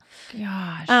room.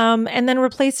 Gosh. And then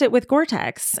replaced it with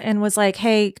Gore-Tex and was like,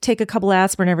 hey, take a couple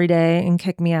aspirin every day and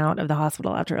kick me out of the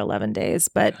hospital after 11 days.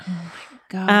 But Oh my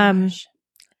gosh.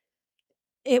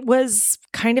 it was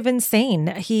kind of insane.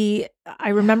 I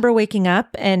remember waking up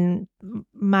and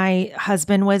my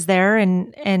husband was there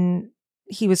and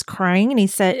he was crying and he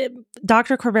said,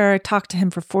 Dr. Corbera talked to him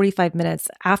for 45 minutes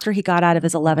after he got out of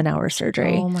his 11-hour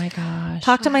surgery. Oh my gosh.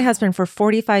 Talked to my husband for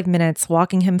 45 minutes,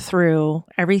 walking him through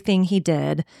everything he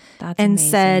did. That's And amazing.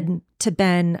 said to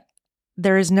Ben,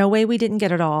 there is no way we didn't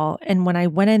get it all. And when I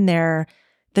went in there,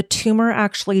 the tumor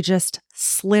actually just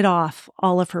slid off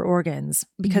all of her organs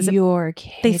because you're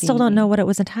they still don't know me. what it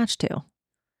was attached to.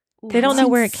 They don't know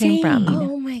where it came from.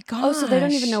 Oh my god! Oh, so they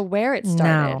don't even know where it started.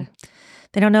 No.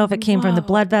 They don't know if it came from the Whoa.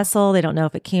 blood vessel. They don't know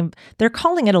if it came. They're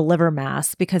calling it a liver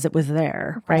mass because it was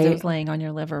there, Right. It right? was laying on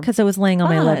your liver. Because it was laying on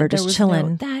my But liver, there just was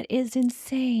chilling. that is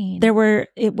insane.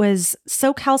 It was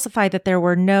so calcified that there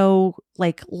were no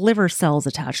like liver cells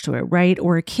attached to it, right?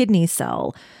 Or a kidney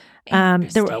cell. There were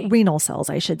Interesting. renal cells,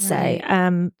 I should say.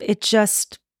 It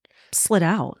just slid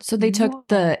out. So they took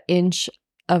the inch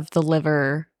of the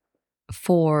liver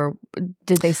for,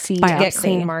 did they see Biopsy. get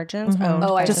clean margins. Mhm.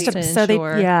 Oh, I Just see. to- so they,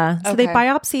 Sure. yeah. So they Okay.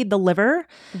 biopsied the liver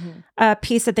Mhm.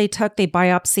 piece that they took. They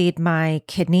biopsied my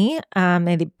kidney. And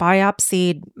they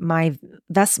biopsied my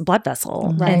blood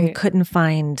vessel Right. and couldn't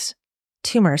find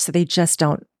tumor. So they just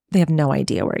don't. They have no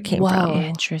idea where it came Whoa. from.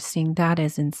 Interesting. That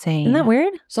is insane. Isn't that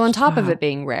weird? So on top of Wow. it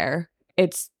being rare,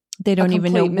 it's They don't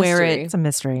even know complete where mystery. It's a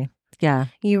mystery. Yeah.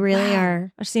 You really Wow.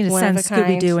 are. I just need to One of send a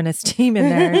kind. Scooby Doo and his team in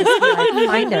there. And just be like,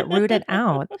 find it, root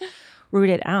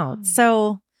it out.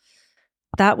 So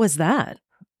that was that.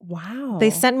 Wow.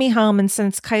 They sent me home. And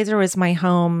since Kaiser was my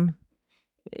home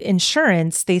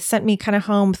insurance, they sent me kind of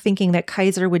home thinking that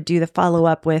Kaiser would do the follow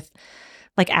up with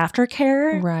like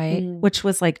aftercare, Right. Mm. which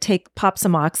was like pop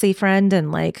some Oxy, friend,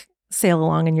 and like sail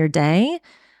along in your day.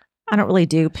 I don't really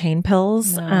do pain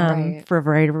pills No, right. for a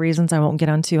variety of reasons I won't get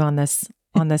onto on this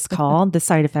call. The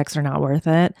side effects are not worth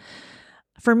it.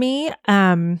 For me,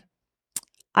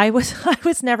 I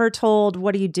was never told,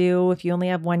 what do you do if you only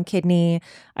have one kidney?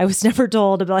 I was never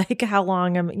told like how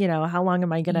long am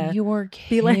I gonna You're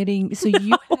be like- kidding. So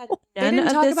you had They none didn't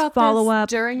of talk this about follow this up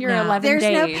during your No. 11 There's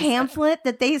days. no pamphlet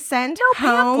that they send No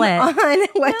home pamphlet. on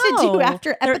what to do No.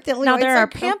 after epithelioid Now there are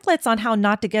sarcoma. pamphlets on how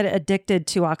not to get addicted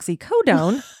to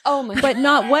oxycodone. Oh my but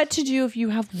not what to do if you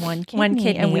have one kidney, One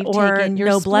kidney and we've or taken your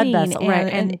no blood spleen vessel, and right, an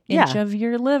and- inch yeah. of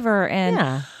your liver, and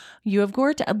Yeah. you have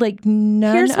Gore-Tex. Like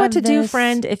none. Here's what of to do, this-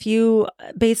 friend, if you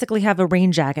basically have a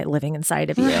rain jacket living inside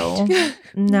of you. Right.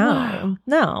 No, Wow.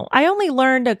 no. I only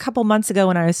learned a couple months ago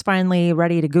when I was finally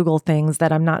ready to Google things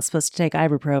that I'm not supposed to take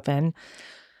ibuprofen,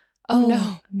 Oh,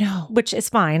 no. no. which is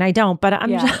fine. I don't, but I'm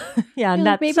Yeah. just, yeah. Well,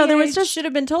 That, maybe so there was I just should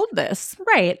have been told this.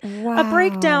 right Wow. a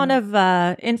breakdown of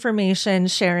information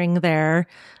sharing there.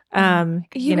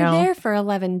 You were there for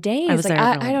 11 days. I was like, there for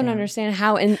I 11 don't days. understand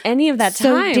how in any of that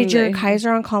So time. did your they- Kaiser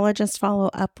oncologist follow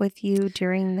up with you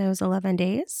during those 11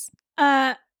 days?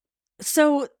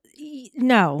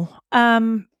 No.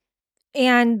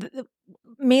 And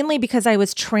mainly because I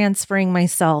was transferring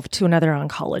myself to another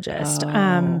oncologist.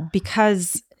 Oh.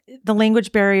 Because the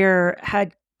language barrier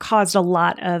had caused a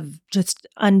lot of just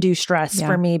undue stress Yeah.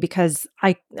 for me because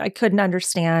I couldn't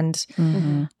understand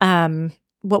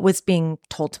what was being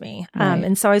told to me. Right.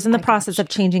 And so I was in the I process gotcha. of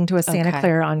changing to a Santa Okay.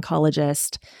 Clara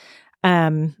oncologist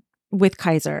with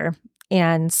Kaiser.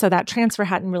 And so that transfer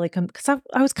hadn't really come because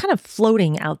I was kind of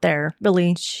floating out there,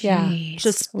 really. Yeah. Jeez.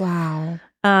 Just Wow.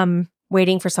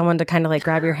 waiting for someone to kind of like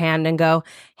grab your hand and go,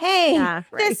 hey,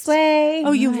 this way.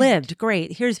 Oh, you lived.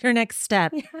 Great. Here's your next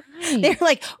step. Right. They're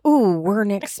like, ooh,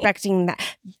 weren't expecting that.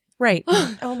 Right.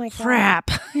 Oh my God.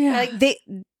 Crap. Yeah. Like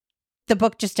the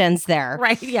book just ends there.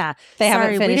 Right. Yeah. They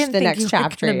haven't finished the next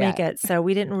chapter yet. Make it, so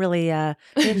we didn't really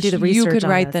didn't do the research. You could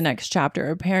write this. the next chapter.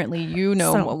 Apparently, you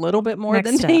know So, a little bit more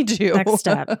than step, they do. Next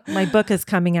step. My book is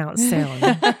coming out soon.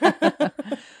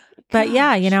 But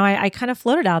yeah, I kind of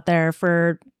floated out there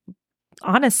for,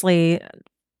 honestly,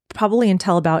 probably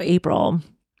until about April.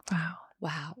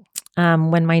 Wow.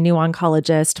 When my new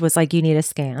oncologist was like, you need a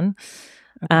scan.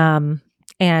 Okay.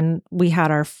 And we had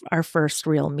our first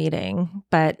real meeting.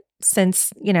 But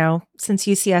since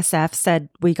UCSF said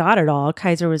we got it all,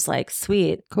 Kaiser was like,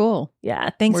 sweet. Cool. Yeah.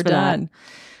 Thanks We're for done.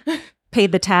 that.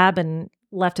 Paid the tab and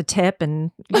left a tip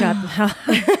and got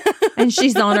And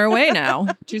she's on her way now.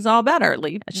 She's all better.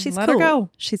 She's Let cool. her go.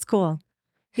 She's cool.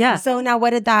 Yeah. So now what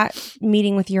did that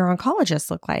meeting with your oncologist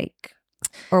look like?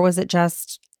 Or was it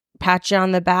just pat you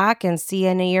on the back and see you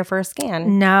in a year for a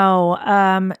scan?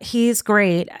 No, he's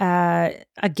great.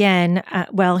 Again,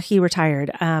 well, he retired.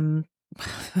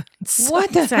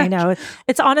 What the I know.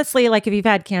 It's honestly like if you've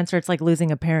had cancer, it's like losing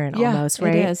a parent almost,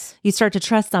 right? It is. You start to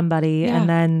trust somebody Yeah. and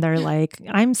then they're like,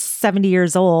 I'm 70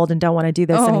 years old and don't want to do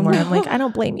this Oh, anymore. no. I'm like, I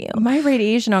don't blame you. My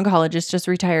radiation oncologist just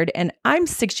retired and I'm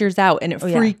 6 years out and it Oh,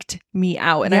 yeah. freaked me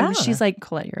out. And Yeah. she's like,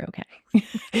 Colette, you're okay.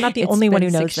 I'm not the It's only one who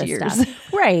been knows 6 this years.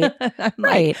 stuff. Right. I'm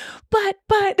Right. like,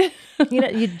 but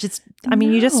You just, I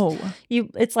mean, No.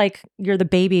 it's like you're the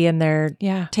baby and they're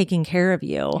Yeah. taking care of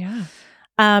you. Yeah.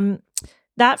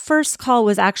 That first call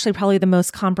was actually probably the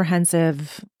most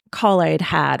comprehensive call I'd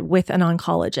had with an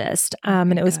oncologist.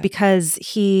 And it was good. because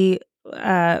he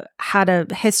had a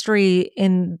history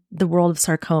in the world of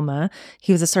sarcoma.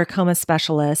 He was a sarcoma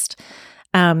specialist.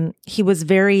 He was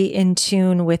very in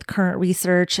tune with current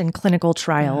research and clinical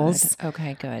trials. Good.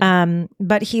 Okay, good.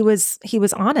 But he was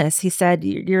honest. He said,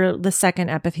 "You're the second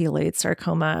epithelioid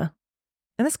sarcoma,"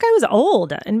 and this guy was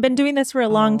old and been doing this for a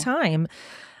long time.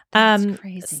 That's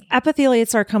crazy. Epithelioid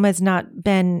sarcoma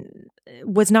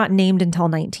was not named until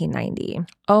 1990.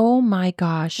 Oh my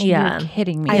gosh. Yeah. You're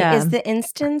kidding me. Yeah. Is the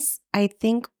instance, I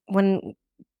think when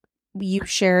you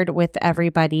shared with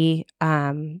everybody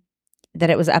that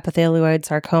it was epithelioid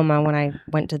sarcoma when I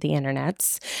went to the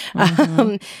internets,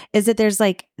 Mhm. is that there's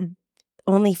like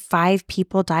only 5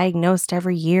 people diagnosed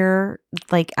every year.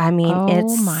 Like, I mean,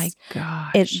 Oh my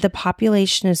gosh. the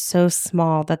population is so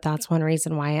small that's one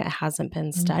reason why it hasn't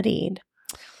been studied.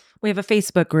 We have a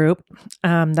Facebook group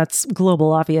that's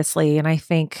global, obviously, and I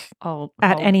think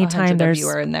at any time there's you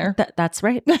are in there. That's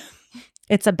right.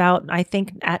 It's about, I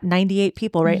think, at 98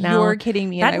 people right now. You're kidding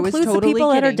me. That And I was includes totally the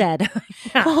people kidding. that are dead.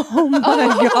 Yeah. Oh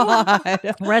my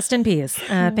God. Rest in peace.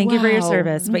 Thank you for your Wow.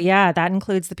 service. But yeah, that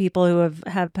includes the people who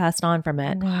have passed on from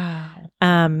it. Wow.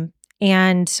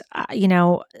 And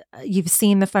you've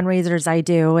seen the fundraisers I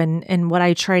do, and what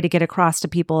I try to get across to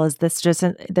people is this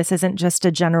isn't just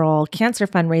a general cancer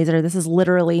fundraiser. This is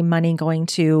literally money going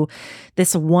to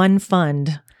this one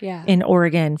fund Yeah. in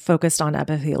Oregon focused on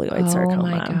epithelioid sarcoma. Oh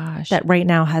my gosh. That right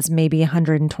now has maybe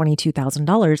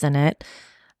 $122,000 in it.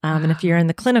 And if you're in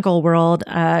the clinical world,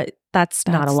 that's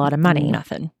not a lot of money.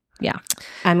 Nothing. Yeah.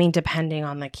 I mean, depending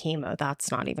on the chemo,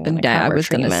 that's not even going to Yeah, I cover was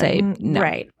going to treatment. say, no.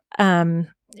 Right.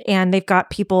 And they've got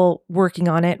people working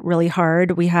on it really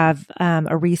hard. We have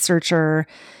a researcher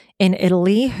in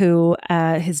Italy who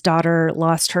his daughter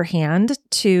lost her hand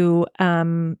to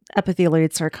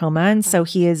epithelioid sarcoma. And so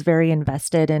he is very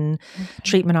invested in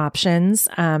treatment options.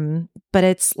 But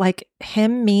it's like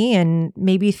him, me, and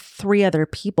maybe 3 other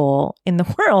people in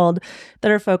the world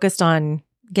that are focused on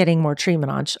getting more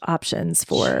treatment options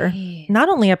for Jeez. not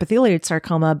only epithelioid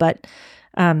sarcoma, but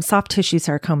soft tissue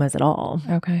sarcomas at all.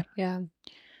 Okay. Yeah.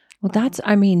 Well,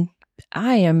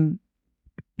 I am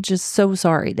just so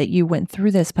sorry that you went through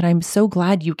this, but I'm so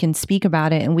glad you can speak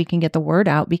about it and we can get the word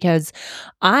out because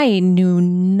I knew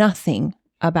nothing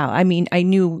about, I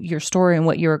knew your story and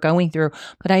what you were going through,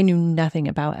 but I knew nothing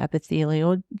about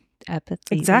epithelioid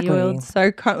Exactly.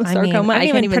 sarcoma. I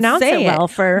can't even pronounce say it well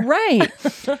for Right.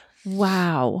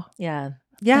 Wow. Yeah.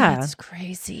 Yeah. That's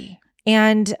crazy.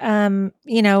 And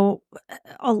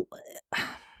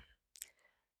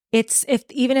it's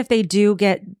even if they do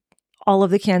get all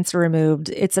of the cancer removed,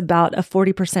 it's about a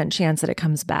 40% chance that it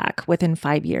comes back within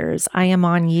 5 years. I am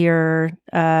on year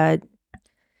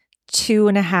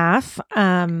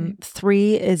 2.5.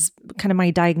 3 is kind of my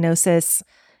diagnosis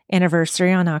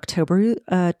anniversary on October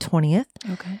 20th.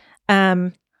 Okay.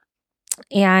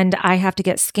 And I have to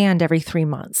get scanned every 3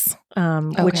 months,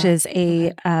 which Okay. is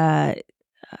a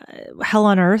hell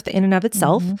on earth in and of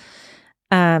itself.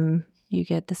 Mhm. You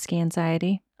get the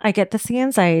scanxiety. I get the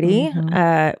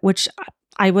scanxiety, which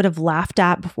I would have laughed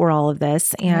at before all of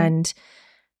this. And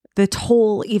the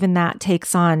toll even that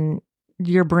takes on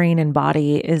your brain and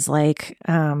body is like,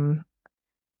 you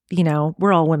know,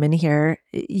 we're all women here.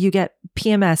 You get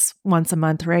PMS once a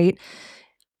month, right?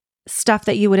 Stuff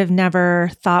that you would have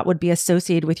never thought would be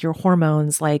associated with your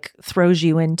hormones, like throws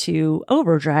you into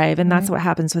overdrive. And that's what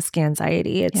happens with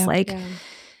scanxiety. It's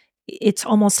it's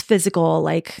almost physical,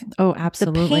 like, oh,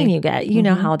 absolutely. The pain you get, you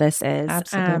know how this is.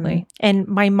 Absolutely. And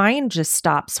my mind just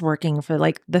stops working for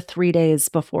like the 3 days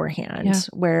beforehand,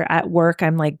 where at work,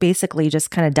 I'm like basically just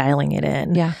kind of dialing it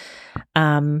in. Yeah.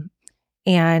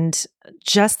 And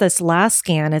just this last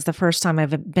scan is the first time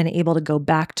I've been able to go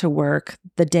back to work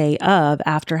the day of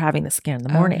after having the scan in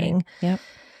the morning. Yep.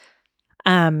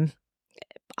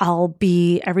 I'll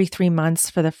be every 3 months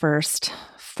for the first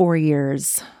 4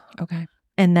 years. Okay.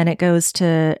 And then it goes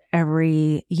to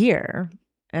every year.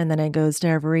 And then it goes to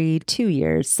every 2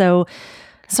 years. So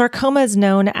sarcoma is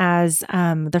known as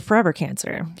the forever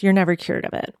cancer. You're never cured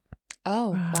of it.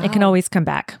 Oh, wow. It can always come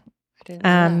back.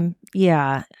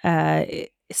 Yeah.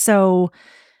 So,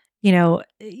 you know,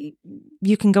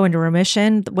 you can go into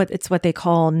remission. It's what they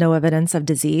call no evidence of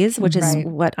disease, which is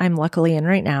what I'm luckily in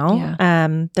right now.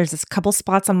 Yeah. There's a couple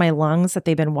spots on my lungs that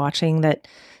they've been watching that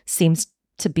seems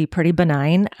to be pretty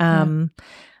benign.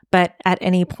 But at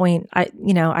any point,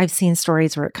 I've seen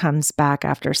stories where it comes back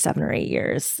after 7 or 8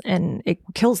 years and it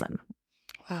kills them.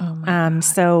 Wow.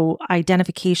 So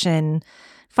identification,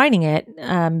 finding it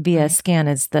via scan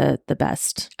is the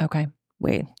best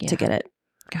way to get it.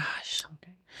 Gosh.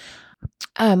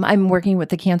 I'm working with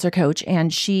the cancer coach, and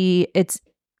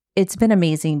it's been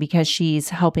amazing because she's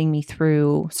helping me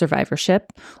through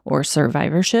survivorship,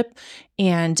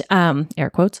 and air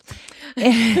quotes,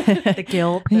 the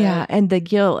guilt, and the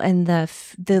guilt and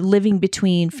the living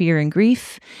between fear and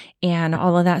grief and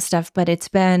all of that stuff. But it's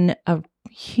been a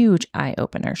huge eye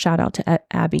opener. Shout out to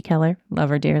Abby Keller, love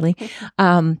her dearly.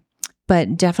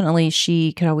 But definitely,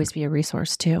 she could always be a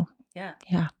resource too. Yeah.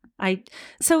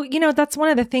 So that's one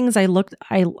of the things I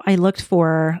looked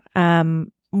for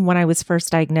when I was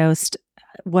first diagnosed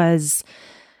was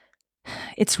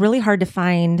it's really hard to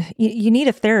find. You need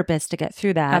a therapist to get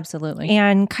through that. Absolutely.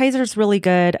 And Kaiser's really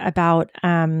good about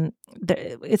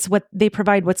it's what they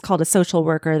provide, what's called a social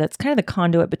worker. That's kind of the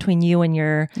conduit between you and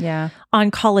your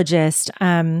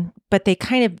oncologist. But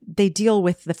they deal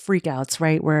with the freakouts,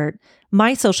 right? Where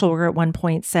my social worker at one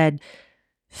point said,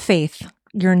 Faith,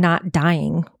 you're not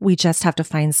dying. We just have to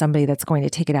find somebody that's going to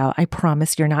take it out. I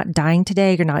promise you're not dying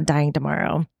today. You're not dying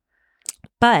tomorrow.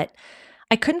 But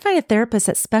I couldn't find a therapist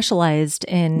that specialized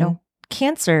in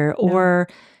cancer or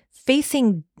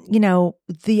facing,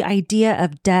 the idea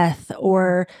of death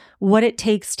or what it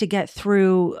takes to get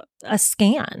through a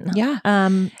scan. Yeah.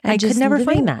 I could never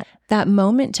find that. That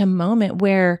moment to moment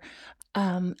where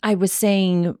I was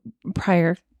saying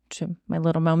prior to my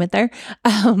little moment there,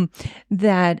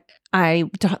 that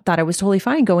I thought I was totally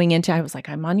fine going into, I was like,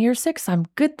 I'm on year 6. I'm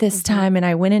good this time. And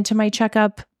I went into my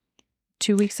checkup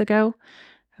 2 weeks ago.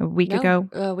 A week ago.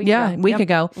 A week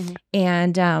ago. Mm-hmm.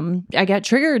 And I got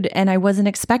triggered and I wasn't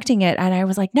expecting it. And I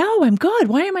was like, no, I'm good.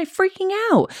 Why am I freaking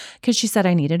out? Because she said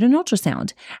I needed an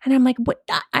ultrasound. And I'm like, what?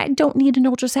 I don't need an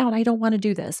ultrasound. I don't want to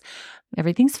do this.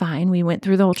 Everything's fine. We went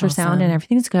through the ultrasound and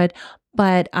everything's good.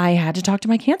 But I had to talk to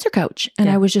my cancer coach.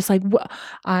 And I was just like,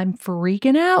 I'm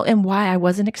freaking out and why I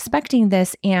wasn't expecting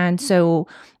this. And so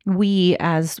we,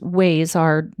 as Ways,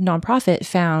 our nonprofit,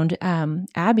 found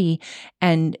Abby,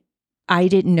 and I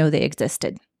didn't know they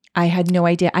existed. I had no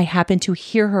idea. I happened to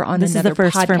hear her on another podcast. This is the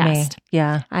first for me.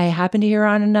 Yeah. I happened to hear her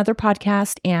on another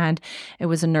podcast, and it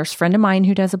was a nurse friend of mine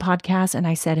who does a podcast. And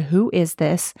I said, who is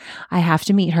this? I have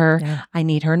to meet her. Yeah. I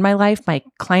need her in my life. My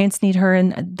clients need her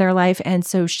in their life. And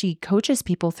so she coaches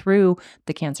people through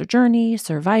the cancer journey,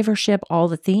 survivorship, all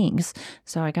the things.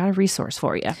 So I got a resource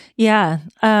for you. Yeah.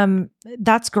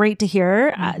 That's great to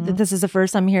hear. This is the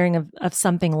first I'm hearing of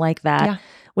something like that,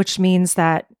 which means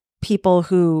that people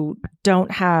who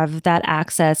don't have that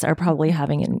access are probably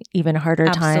having an even harder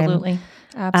time.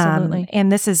 Absolutely.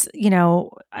 And this is,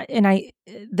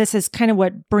 this is kind of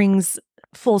what brings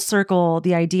full circle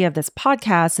the idea of this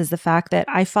podcast is the fact that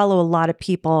I follow a lot of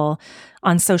people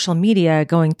on social media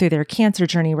going through their cancer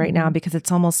journey right now, because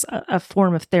it's almost a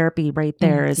form of therapy right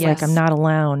there. Is like, I'm not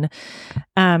alone.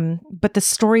 But the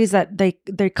stories that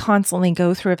they constantly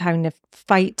go through of having to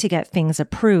fight to get things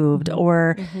approved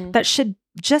or that should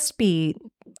just be,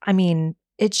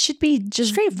 it should be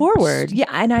just straightforward. Yeah.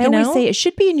 And I always say it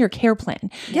should be in your care plan.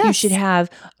 Yes. You should have,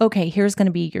 okay, here's going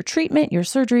to be your treatment, your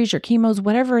surgeries, your chemos,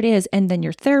 whatever it is. And then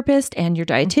your therapist and your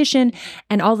dietitian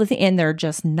and all the things. And they're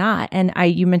just not. And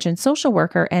you mentioned social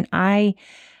worker, and I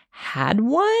had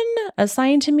one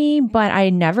assigned to me, but I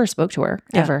never spoke to her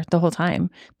ever the whole time.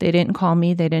 They didn't call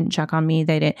me. They didn't check on me.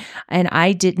 And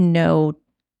I didn't know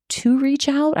to reach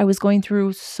out. I was going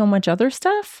through so much other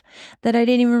stuff that I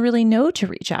didn't even really know to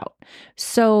reach out.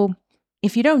 So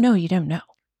if you don't know, you don't know.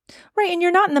 Right. And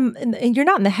you're not in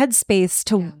the headspace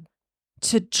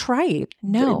to try it.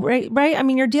 No. Right. I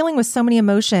mean, you're dealing with so many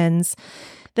emotions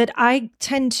that I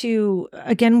tend to,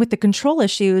 again, with the control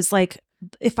issues, like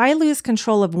if I lose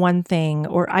control of one thing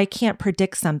or I can't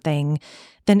predict something,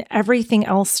 then everything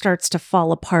else starts to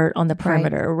fall apart on the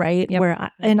perimeter, right?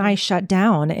 Yep. I shut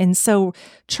down. And so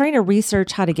trying to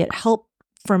research how to get help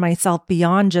for myself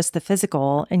beyond just the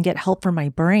physical and get help for my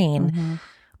brain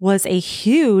was a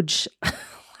huge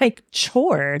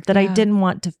chore that I didn't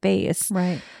want to face.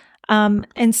 Right.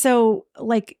 And so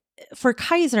for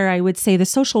Kaiser, I would say the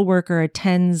social worker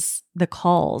attends the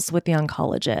calls with the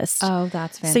oncologist. Oh,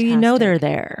 that's fantastic. So they're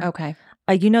there. Okay.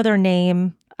 Their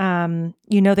name.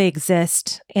 They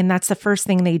exist. And that's the first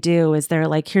thing they do is they're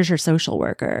like, here's your social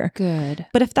worker. Good.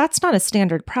 But if that's not a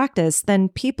standard practice, then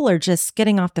people are just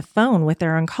getting off the phone with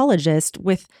their oncologist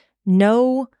with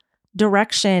no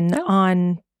direction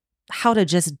on how to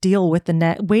just deal with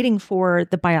waiting for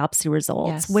the biopsy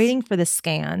results, waiting for the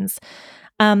scans.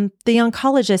 The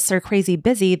oncologists are crazy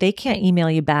busy. They can't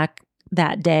email you back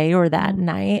that day or that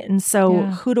night. And so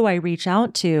who do I reach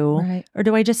out to? Right. Or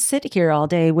do I just sit here all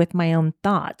day with my own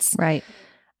thoughts? Right.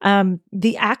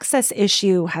 The access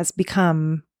issue has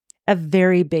become a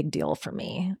very big deal for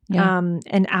me. Yeah.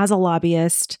 And as a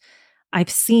lobbyist, I've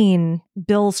seen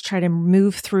bills try to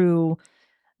move through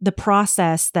the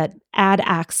process that add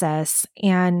access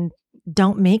and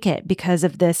don't make it because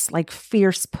of this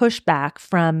fierce pushback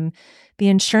from the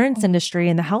insurance industry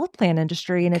and the health plan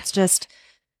industry. And it's just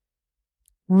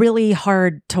really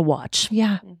hard to watch.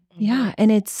 Yeah. Yeah.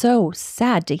 And it's so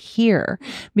sad to hear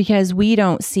because we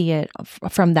don't see it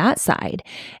from that side.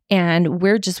 And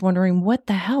we're just wondering, what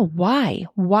the hell? Why?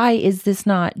 Why is this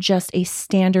not just a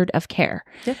standard of care?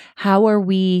 Yep. How are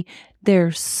we?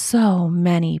 There's so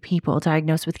many people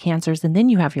diagnosed with cancers. And then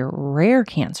you have your rare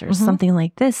cancers, something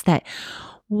like this,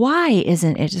 why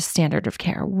isn't it a standard of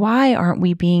care? Why aren't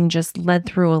we being just led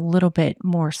through a little bit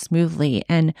more smoothly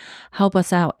and help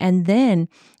us out? And then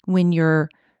when you're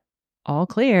all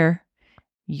clear,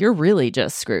 you're really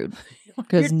just screwed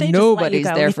because nobody's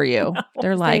there for you.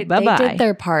 They're like, bye-bye. They did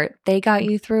their part. They got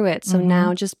you through it. So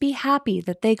now just be happy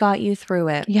that they got you through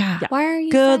it. Yeah. Why are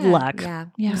you Good sad? luck.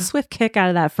 Yeah. Swift kick out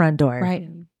of that front door. Right.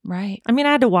 Right. I mean,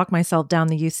 I had to walk myself down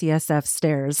the UCSF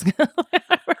stairs.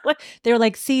 They were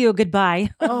like, see you, goodbye.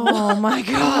 Oh my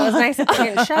God. It was nice that they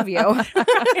didn't shove you.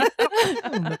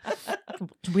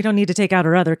 We don't need to take out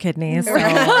our other kidneys. So.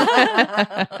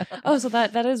 Oh, so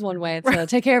that is one way to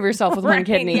take care of yourself with one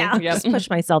kidney. Yeah. Just push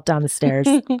myself down the stairs.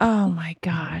 Oh my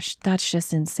gosh. That's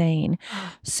just insane.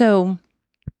 So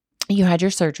you had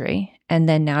your surgery and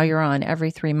then now you're on every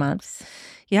 3 months.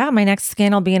 Yeah. My next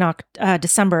scan will be in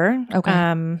December. Okay.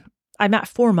 I'm at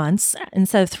 4 months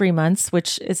instead of 3 months,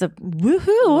 which is a big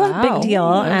deal.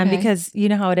 Okay. Because you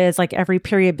know how it is, every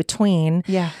period between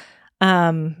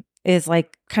is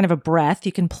kind of a breath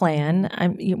you can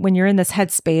plan. When you're in this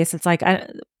headspace, it's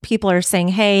people are saying,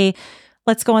 hey,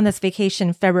 let's go on this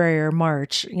vacation February or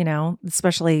March,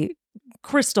 especially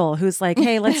Crystal, who's like,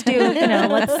 hey, let's do,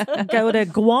 let's go to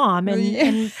Guam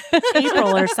in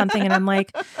April or something. And I'm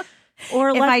like,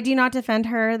 or if I do not defend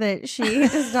her that she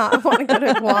does not want to go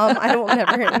to Guam, I will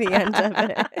never hear the end of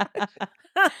it.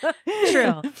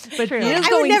 True. But true. I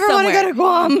would never want to go to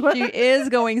Guam. She is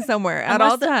going somewhere at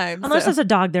all times. Unless there's a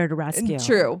dog there to rescue.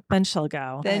 True. Then she'll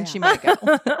go. Then she might go.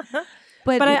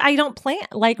 But I don't plan.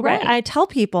 I tell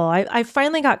people, I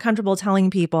finally got comfortable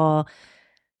telling people,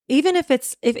 even if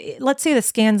let's say the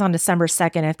scan's on December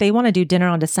 2nd, if they want to do dinner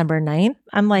on December 9th,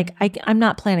 I'm like, I'm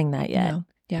not planning that yet. No.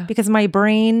 Yeah. Because my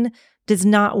brain does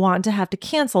not want to have to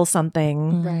cancel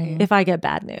something Right. if I get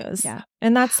bad news. Yeah.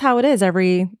 And that's how it is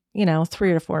every,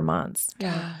 3 or 4 months.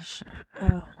 Gosh. Oh,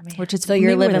 man. Which is So you're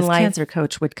maybe where living this life. cancer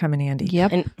coach would come in handy.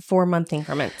 Yep. In 4-month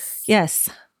increments. Yes.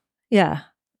 Yeah.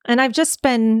 And I've just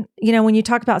been, when you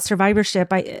talk about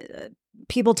survivorship,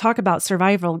 people talk about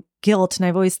survival guilt, and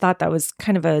I've always thought that was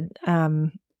kind of a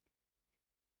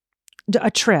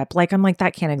trip. I'm like,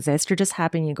 that can't exist. You're just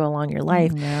happy you go along your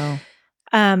life. No.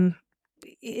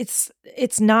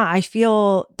 It's not. I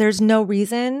feel there's no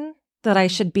reason that I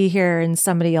should be here and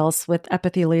somebody else with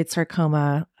epithelioid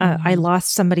sarcoma. I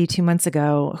lost somebody 2 months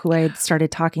ago who I had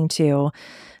started talking to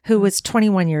who was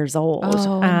 21 years old.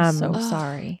 Oh, I'm so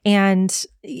sorry. And,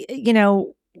 you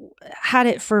know, had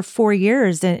it for 4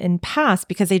 years in past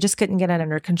because they just couldn't get it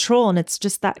under control. And it's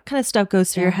just that kind of stuff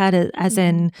goes through your head as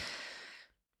in,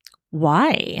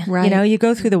 why? Right. You know, you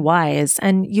go through the whys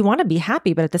and you want to be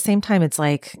happy, but at the same time, it's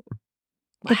like,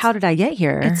 how did I get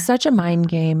here? It's such a mind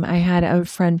game. I had a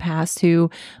friend pass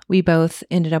who we both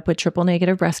ended up with triple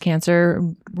negative breast cancer,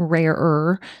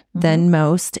 rarer than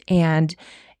most. And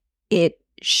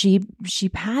she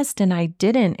passed and I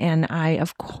didn't. And I,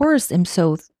 of course, am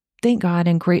so thank God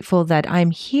and grateful that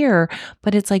I'm here.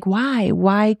 But it's like,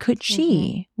 why could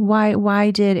she?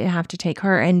 Why did it have to take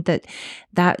her? And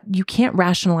that you can't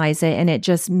rationalize it. And it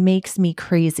just makes me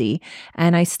crazy.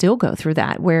 And I still go through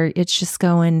that where it's just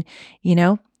going, you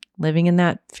know, living in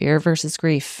that fear versus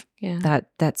grief, that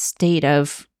state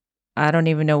of, I don't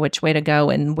even know which way to go.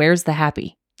 And where's the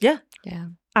happy? Yeah.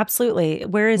 Absolutely.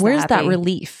 Where's that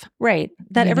relief? Right.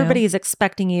 That everybody is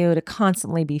expecting you to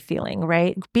constantly be feeling,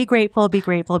 right? Be grateful, be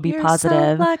You're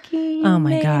positive. So lucky. Oh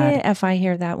my God. If I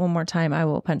hear that one more time, I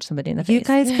will punch somebody in the face. You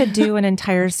guys could do an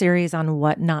entire series on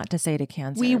what not to say to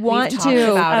cancer. We want We've to.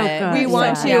 talked about it. We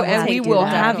want to, Yeah, and we will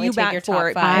have you back for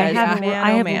it. I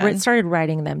because, have started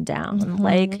writing them down.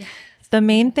 Like the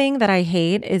main thing that I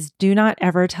hate is do not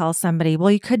ever tell somebody, well,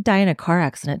 you could die in a car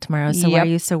accident tomorrow. So why are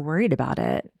you so worried about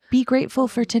it? Be grateful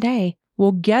for today.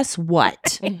 Well, guess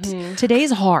what?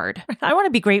 Today's hard. I want to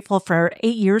be grateful for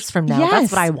 8 years from now. That's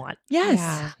what I want.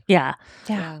 Yes. Yeah.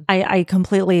 I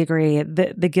completely agree.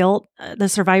 The guilt, the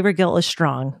survivor guilt is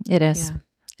strong. It is. Yeah.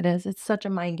 It is. It's such a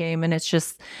mind game. And it's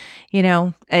just, you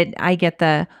know, I get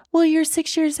well, you're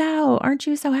 6 years out. Aren't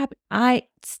you so happy? I'm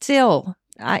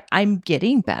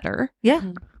getting better. Yeah.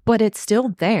 But it's still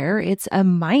there. It's a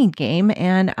mind game,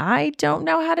 and I don't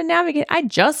know how to navigate. I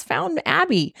just found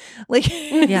Abby.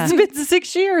 It's been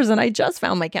 6 years, and I just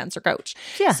found my cancer coach.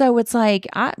 Yeah. So it's like,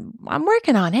 I'm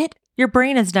working on it. Your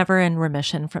brain is never in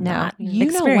remission from that. You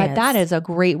experience. know what? That is a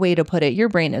great way to put it. Your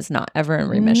brain is not ever in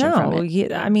remission from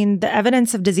it. I mean, the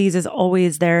evidence of disease is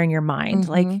always there in your mind.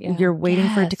 Like you're waiting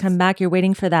for it to come back. You're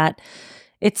waiting for that.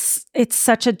 It's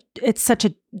such a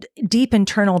deep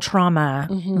internal trauma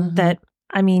that,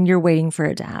 I mean, you're waiting for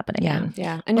it to happen again.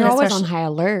 Yeah. And you're always on high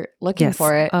alert looking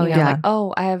for it. Oh, like,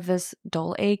 oh, I have this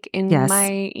dull ache in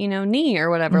my, knee or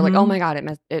whatever. Like, oh my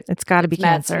God, it's got to be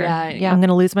cancer. Yeah. I'm going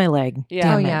to lose my leg.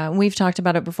 Yeah. Yeah. We've talked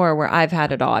about it before where I've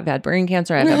had it all. I've had brain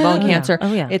cancer. I've had bone cancer.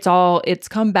 Oh, yeah. It's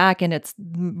come back and it's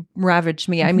ravaged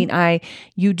me. I mean,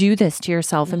 you do this to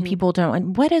yourself and people don't.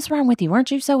 And what is wrong with you?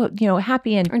 Aren't you so,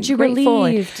 happy and aren't you grateful?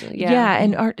 relieved?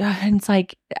 And it's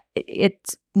like,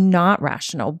 it's not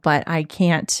rational, but I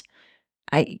can't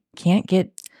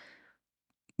get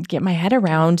my head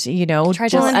around, Try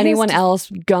telling anyone else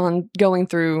going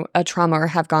through a trauma or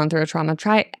have gone through a trauma.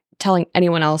 Try telling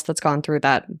anyone else that's gone through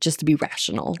that just to be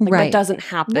rational. That doesn't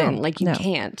happen. You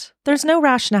can't. There's no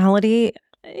rationality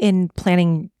in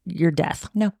planning your death.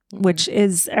 No. Which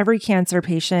is every cancer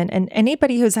patient and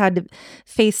anybody who's had to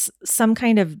face some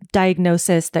kind of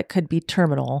diagnosis that could be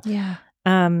terminal. Yeah.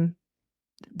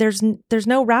 There's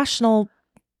no rational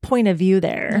point of view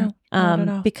there. No, not at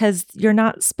all. Because you're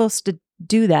not supposed to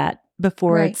do that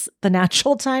before it's the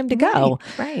natural time to go.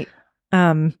 Right.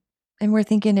 And we're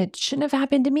thinking it shouldn't have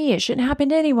happened to me. It shouldn't happen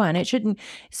to anyone. It shouldn't.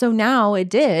 So now it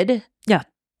did. Yeah.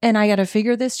 And I got to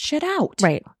figure this shit out.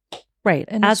 Right.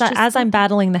 And as I'm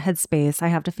battling the headspace, I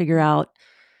have to figure out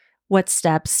what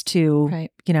steps to,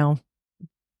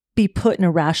 be put in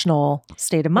a rational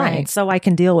state of mind so I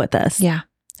can deal with this. Yeah.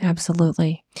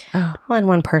 Absolutely. Oh. When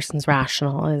one person's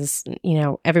rational is,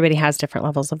 everybody has different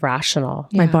levels of rational.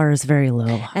 My bar is very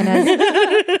low. And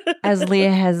as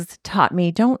Leah has taught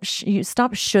me, you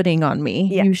stop shoulding on me.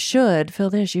 Yeah. You should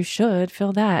feel this. You should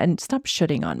feel that. And stop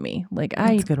shoulding on me.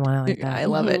 That's a good one. I like that. I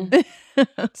love it.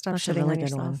 Stop shoulding on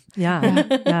yourself.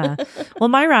 Yeah. Well,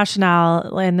 my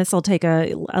rationale, and this will take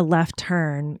a left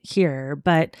turn here,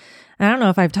 but I don't know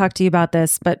if I've talked to you about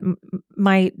this, but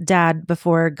my dad,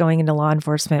 before going into law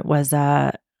enforcement, was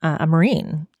a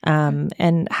Marine.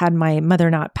 And had my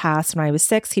mother not passed when I was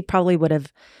 6, he probably would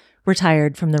have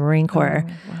retired from the Marine Corps.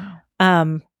 Oh,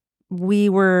 wow. We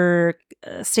were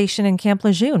stationed in Camp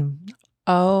Lejeune.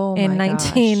 Oh, in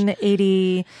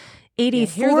 1980.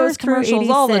 84 hear those commercials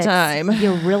all the time.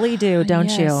 You really do, don't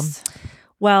you?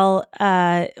 Well,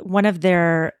 one of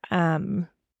the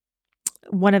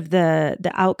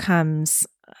outcomes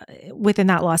within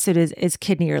that lawsuit is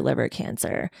kidney or liver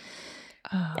cancer.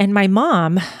 Oh. And my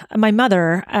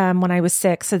mother, when I was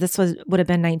 6, so this would have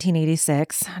been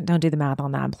 1986. Don't do the math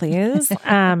on that, please.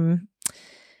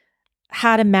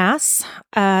 Had a mass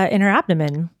in her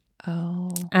abdomen.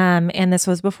 Oh. And this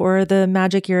was before the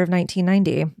magic year of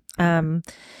 1990.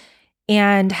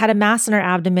 And had a mass in her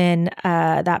abdomen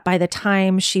that by the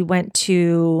time she went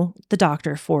to the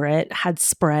doctor for it had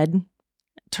spread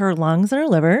to her lungs and her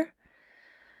liver.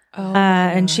 Oh,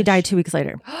 and she died 2 weeks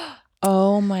later.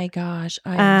 Oh my gosh.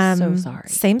 I'm so sorry.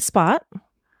 Same spot.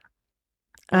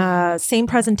 Same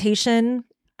presentation.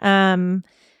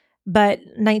 But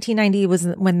 1990 was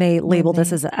when they labeled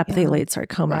this as an epithelioid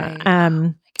sarcoma.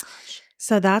 Right.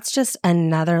 So that's just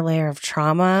another layer of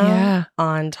trauma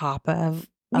on top of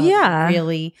a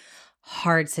really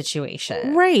hard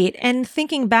situation. Right. And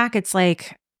thinking back, it's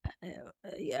like,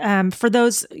 for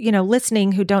those,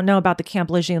 listening who don't know about the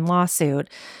Camp Lejeune lawsuit,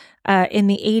 in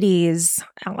the 80s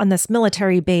on this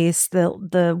military base,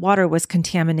 the water was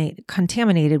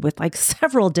contaminated with like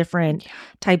several different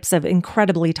types of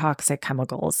incredibly toxic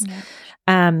chemicals.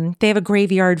 Yeah. They have a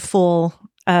graveyard full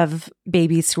of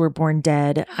babies who were born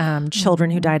dead, children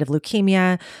who died of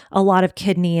leukemia, a lot of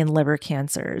kidney and liver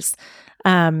cancers.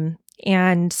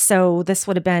 And so this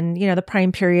would have been, the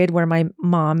prime period where my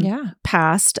mom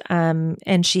passed,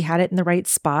 and she had it in the right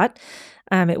spot.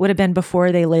 It would have been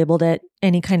before they labeled it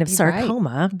any kind of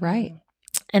sarcoma. Right.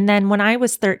 And then when I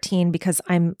was 13, because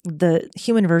I'm the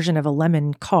human version of a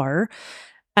lemon car,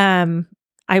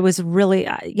 I was really,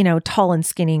 tall and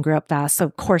skinny and grew up fast. So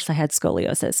of course I had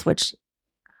scoliosis, which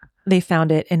they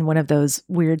found it in one of those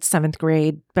weird 7th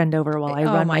grade bend over while I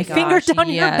run my finger down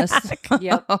your back.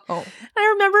 Yep. I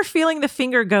remember feeling the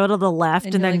finger go to the left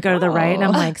and then go to the right. And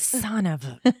I'm like, son of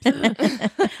a...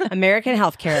 American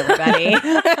healthcare, everybody.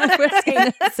 I was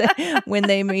gonna say, when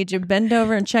they made you bend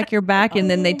over and check your back, and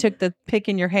then they took the pick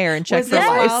in your hair and checked for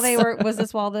lice. Was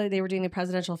this while they were doing the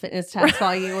presidential fitness test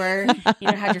while you were,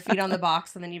 had your feet on the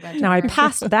box and then you bent over? No, I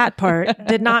passed that part.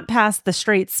 Did not pass the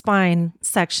straight spine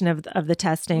section of the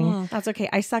testing. That's okay.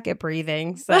 I suck at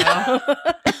breathing, so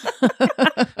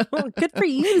well, good for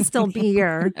you to still be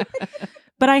here.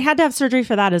 But I had to have surgery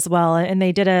for that as well, and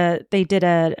they did an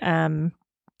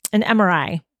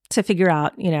MRI to figure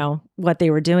out, what they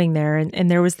were doing there, and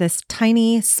there was this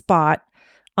tiny spot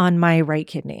on my right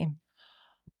kidney.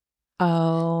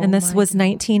 Oh, and this was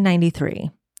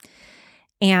 1993.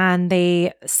 And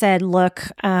they said, look,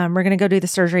 we're going to go do the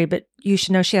surgery, but you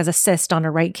should know she has a cyst on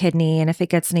her right kidney. And if it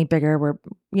gets any bigger, we're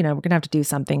going to have to do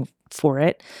something for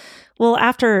it. Well,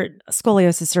 after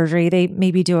scoliosis surgery, they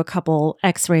maybe do a couple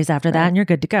x-rays after that and you're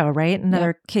good to go, right?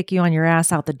 Another kick you on your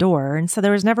ass out the door. And so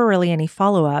there was never really any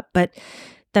follow-up. But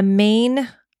the main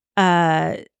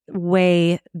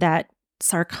way that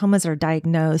sarcomas are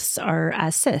diagnosed are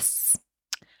as cysts.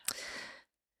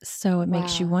 So it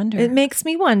makes you wonder. It makes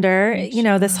me wonder,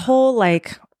 this whole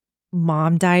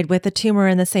mom died with a tumor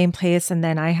in the same place. And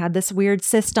then I had this weird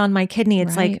cyst on my kidney.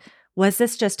 It's like, was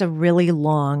this just a really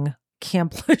long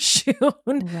Camp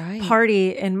Lejeune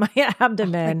party in my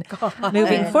abdomen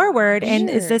moving forward? And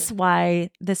is this why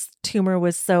this tumor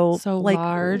was so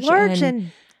large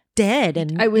and dead?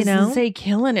 And I was going to say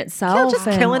killing itself. Just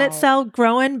killing itself,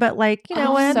 growing, but what?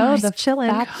 So the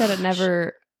fact that it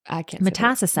never... I can't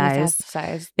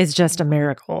metastasized is just a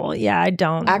miracle. Yeah, I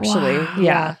don't actually. Wow.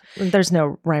 Yeah, there's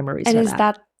no rhyme or reason. And is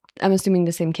that I'm assuming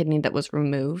the same kidney that was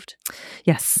removed?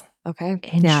 Yes. Okay.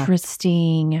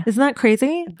 Interesting. Yeah. Isn't that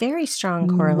crazy? Very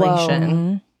strong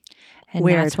correlation. Whoa. And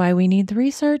that's why we need the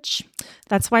research.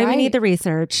 That's why we need the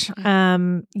research.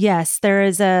 Yes, there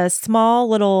is a small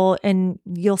little, and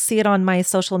you'll see it on my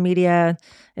social media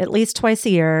at least twice a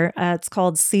year. It's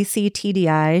called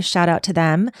CCTDI. Shout out to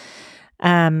them.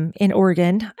 In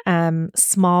Oregon,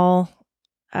 small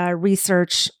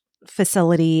research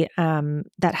facility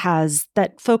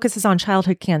that focuses on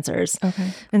childhood cancers.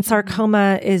 Okay. And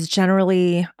sarcoma is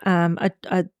generally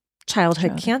a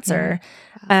childhood cancer,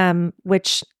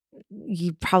 which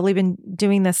you've probably been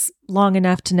doing this long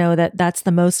enough to know that that's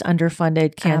the most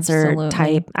underfunded cancer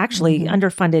type. Actually,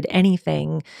 underfunded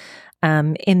anything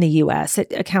in the U.S.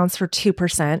 It accounts for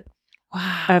 2%.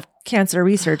 Of cancer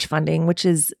research funding, which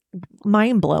is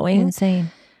mind-blowing. Insane.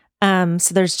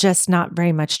 So there's just not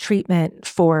very much treatment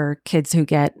for kids who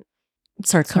get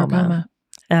sarcoma.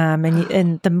 I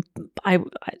don't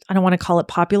want to call it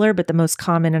popular, but the most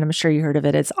common, and I'm sure you heard of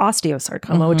it, is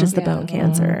osteosarcoma, which is the bone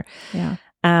cancer. Yeah.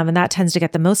 And that tends to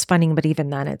get the most funding, but even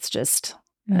then it's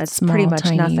pretty much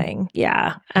nothing.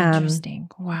 Yeah. Interesting.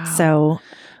 Wow. So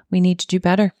we need to do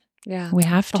better. Yeah. We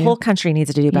have to. The whole country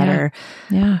needs to do better.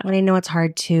 Yeah. Well, I know it's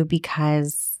hard too,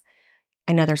 because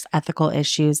I know there's ethical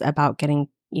issues about getting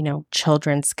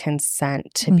children's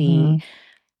consent to be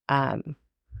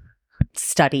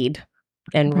studied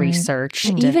and researched.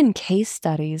 And even case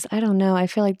studies. I don't know. I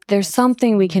feel like there's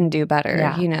something we can do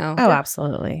better, Oh,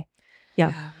 absolutely.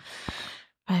 Yeah.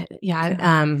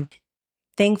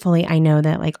 Thankfully, I know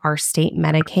that like our state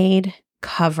Medicaid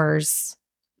covers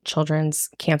children's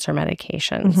cancer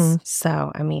medications.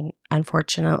 So, I mean,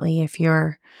 unfortunately, if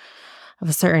you're of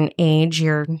a certain age,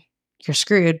 you're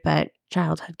screwed, but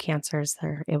childhood cancers,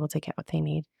 they're able to get what they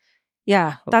need.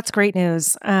 Yeah, that's great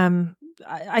news.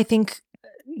 I think,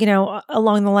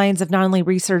 along the lines of not only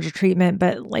research or treatment,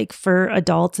 but like for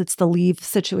adults, it's the leave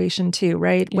situation too,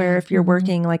 right? Yeah. Where if you're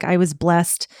working, like I was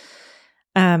blessed.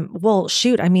 Well,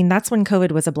 shoot, I mean, that's when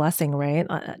COVID was a blessing, right?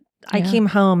 I came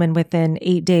home and within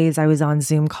 8 days I was on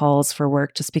Zoom calls for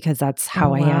work just because that's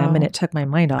how I am. And it took my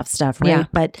mind off stuff, right? Yeah.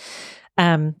 But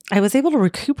I was able to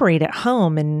recuperate at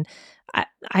home, and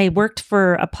I worked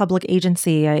for a public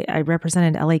agency. I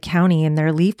represented LA County, and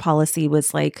their leave policy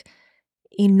was like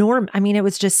enormous. I mean, it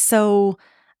was just so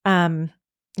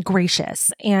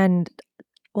gracious, and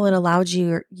it allowed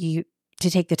you to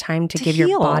take the time to give heal.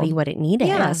 Your body what it needed.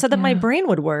 Yeah, so that my brain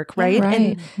would work, right?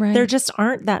 And there just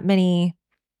aren't that many.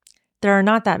 There are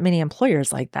not that many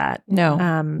employers like that. No,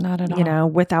 not at all.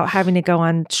 Without having to go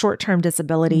on short-term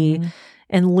disability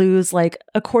and lose like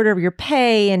a quarter of your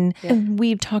pay. And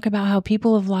we talk about how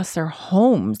people have lost their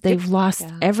homes. They've lost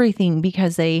everything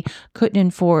because they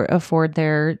couldn't afford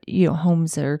their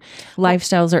homes or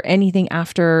lifestyles or anything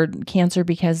after cancer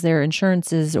because their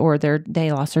insurances or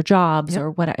they lost their jobs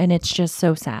or whatever. And it's just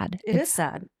so sad. It is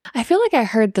sad. I feel like I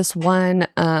heard this one.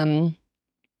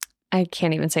 I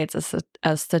can't even say it's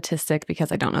a statistic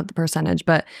because I don't know the percentage,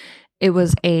 but it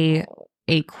was a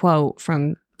quote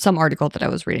from some article that I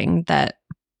was reading that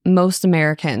most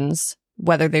Americans,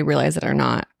 whether they realize it or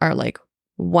not, are like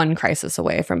one crisis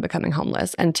away from becoming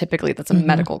homeless. And typically that's a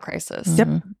medical crisis.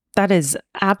 Yep. That is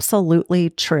absolutely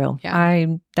true. Yeah.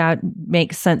 That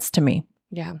makes sense to me.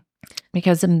 Yeah.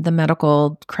 Because of the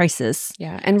medical crisis.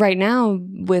 Yeah. And right now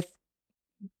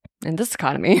in this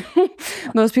economy,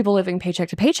 most people living paycheck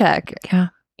to paycheck. Yeah.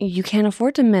 You can't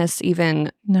afford to miss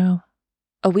even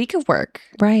a week of work.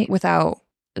 Right. Without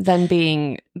then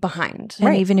being behind.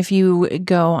 And even if you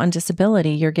go on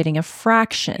disability, you're getting a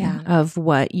fraction of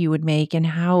what you would make. And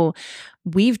how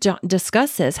we've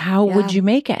discussed this, how would you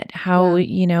make it? How,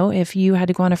 if you had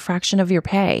to go on a fraction of your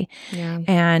pay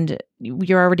and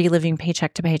you're already living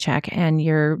paycheck to paycheck and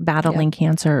you're battling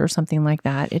cancer or something like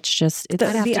that. It's just, I'd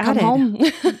have to come home.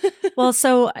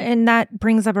 Well, and that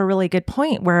brings up a really good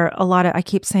point where I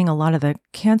keep saying a lot of the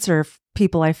cancer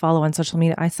people I follow on social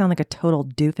media, I sound like a total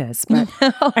doofus, but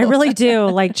I really do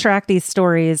like track these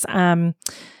stories, have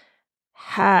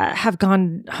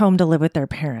gone home to live with their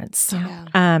parents,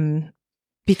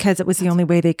 because it was the only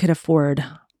way they could afford.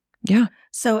 Yeah.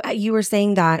 So you were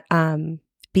saying that,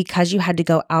 because you had to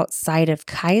go outside of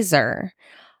Kaiser,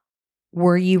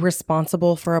 were you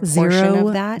responsible for a portion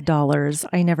of that? $0.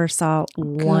 I never saw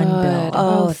one bill.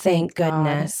 Oh, thank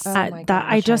goodness.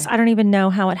 I don't even know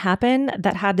how it happened.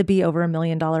 That had to be over $1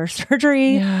 million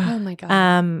surgery. Yeah. Oh my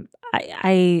God.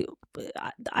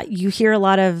 You hear a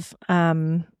lot of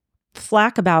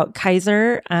flack about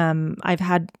Kaiser. I've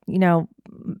had,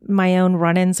 my own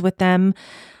run-ins with them.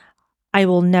 I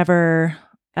will never,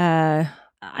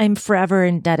 I'm forever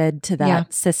indebted to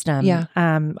that system. Yeah.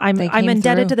 I'm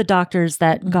indebted to the doctors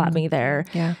that got me there.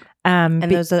 Yeah. And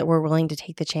those that were willing to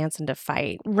take the chance and to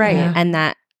fight. Right. Yeah. And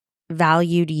that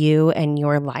valued you and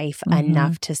your life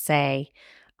enough to say,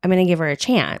 I'm going to give her a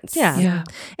chance. Yeah.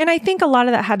 And I think a lot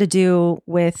of that had to do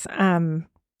with,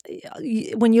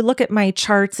 when you look at my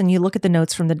charts and you look at the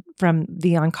notes from the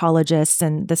oncologist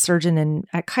and the surgeon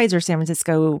at Kaiser San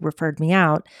Francisco who referred me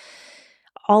out,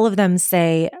 all of them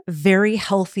say very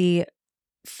healthy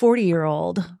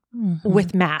 40-year-old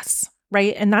with mass,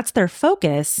 right? And that's their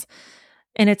focus.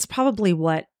 And it's probably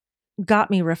what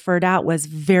got me referred out was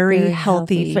very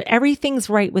healthy. But everything's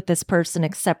right with this person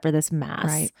except for this mass.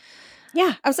 Right.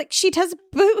 Yeah. I was like, she rides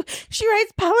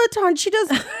Peloton. She does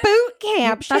boot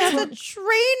camp. She has a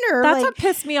trainer. That's what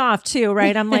pissed me off too,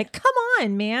 right? I'm like, come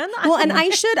on, man. Well, and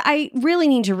I really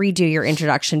need to redo your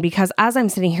introduction because as I'm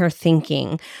sitting here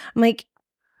thinking, I'm like,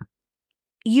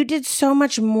 you did so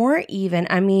much more even.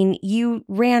 I mean, you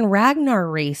ran Ragnar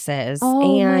races.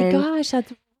 Oh my gosh,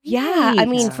 that's yeah. I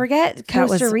mean, forget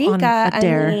Costa Rica.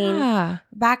 Dare. I mean,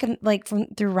 back in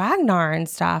through Ragnar and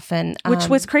stuff, and which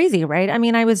was crazy, right? I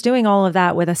mean, I was doing all of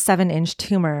that with a 7-inch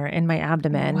tumor in my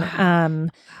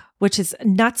abdomen, which is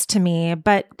nuts to me.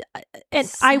 But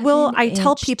I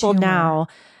tell people now,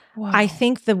 I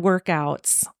think the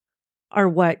workouts are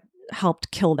what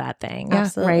helped kill that thing. Yeah.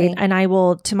 Absolutely. Right. And I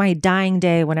will, to my dying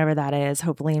day, whenever that is,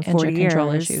 hopefully in And 40 your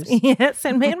control years. issues. Yes.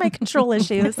 And my control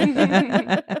issues. Any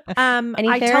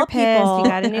I tell therapist, people, you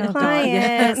got a new oh, God, client.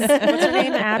 yes. What's her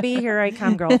name? Abby. Here I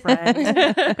come,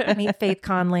 girlfriend. Meet Faith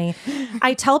Conley.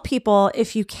 I tell people,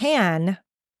 if you can,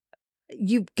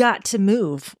 you've got to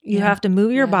move. You Yeah. have to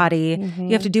move your Yeah. body. Mhm.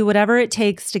 You have to do whatever it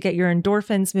takes to get your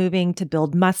endorphins moving, to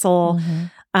build muscle,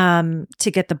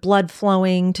 to get the blood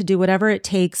flowing, to do whatever it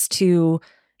takes to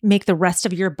make the rest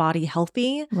of your body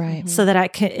healthy, Right. so that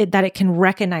it can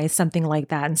recognize something like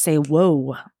that and say,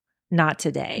 "Whoa, not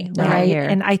today." Right. Here.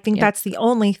 And I think Yep. that's the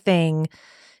only thing.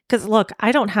 Because look,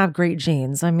 I don't have great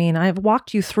genes. I mean, I've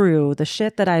walked you through the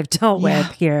shit that I've dealt Yeah.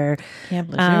 with here. Camp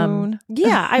Lejeune.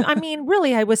 Yeah, I mean,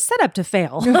 really, I was set up to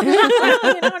fail. You know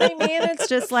what I mean? It's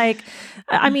just like,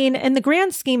 I mean, in the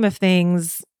grand scheme of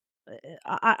things,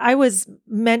 I was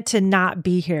meant to not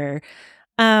be here.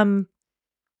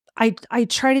 I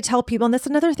try to tell people, and that's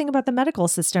another thing about the medical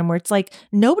system, where it's like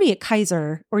nobody at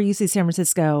Kaiser or UC San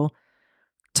Francisco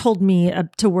told me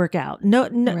to work out. No,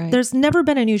 Right. There's never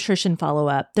been a nutrition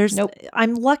follow-up. Nope.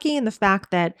 I'm lucky in the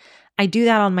fact that I do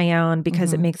that on my own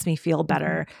because it Mhm. makes me feel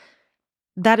better.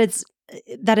 That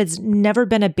has never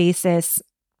been a basis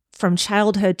from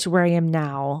childhood to where I am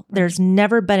now. There's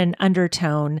never been an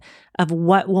undertone of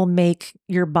what will make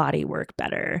your body work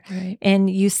better. Right. And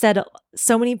you said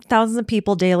so many thousands of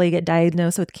people daily get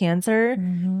diagnosed with cancer.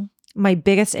 Mhm. My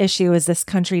biggest issue is this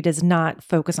country does not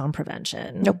focus on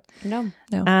prevention. Nope. No.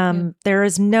 No. There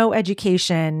is no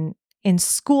education in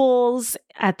schools,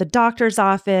 at the doctor's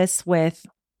office, with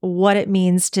what it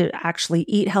means to actually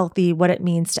eat healthy, what it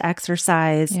means to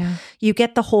exercise. Yeah. You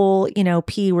get the whole,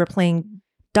 we're playing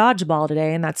dodgeball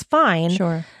today, and that's fine.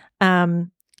 Sure.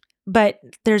 But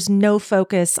there's no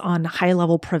focus on high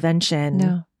level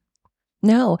prevention.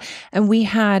 No. And we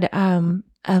had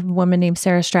a woman named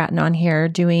Sarah Stratton on here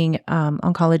doing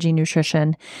oncology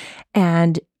nutrition,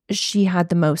 and she had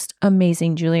the most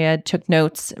amazing. Julia took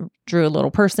notes, drew a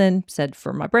little person, said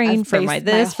for my brain, for my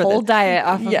this, for whole the diet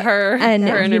off of her. and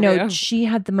her interview. she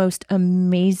had the most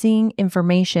amazing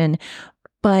information.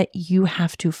 But you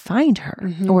have to find her,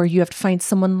 Mhm. or you have to find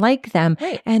someone like them.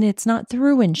 Right. And it's not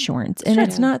through insurance, and Sure.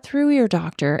 it's not through your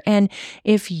doctor. And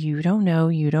if you don't know,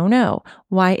 you don't know.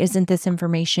 Why isn't this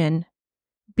information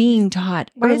being taught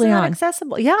Why is it early not on?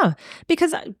 accessible? Yeah.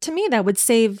 Because to me, that would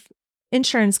save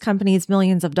insurance companies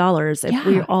millions of dollars if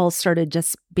we Yeah. all started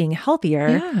just being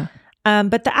healthier. Yeah.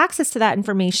 But the access to that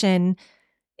information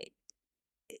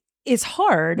is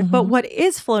hard. But Mhm. what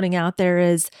is floating out there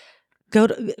is go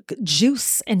to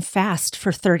juice and fast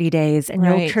for 30 days and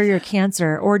you'll Right. cure your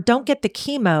cancer, or don't get the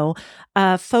chemo.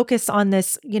 Focus on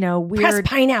this, Press weird.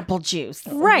 pineapple juice.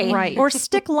 Right. Or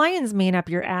stick lion's mane up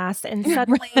your ass and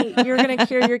suddenly you're going to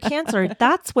cure your cancer.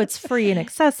 That's what's free and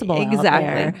accessible. out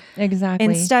there. Exactly.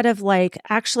 Instead of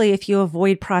actually, if you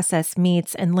avoid processed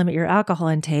meats and limit your alcohol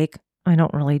intake, I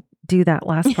don't really do that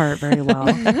last part very well.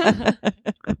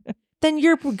 Then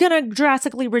you're going to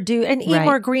drastically reduce and eat Right.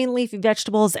 more green leafy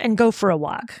vegetables and go for a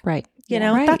walk. Right.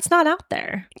 Right. That's not out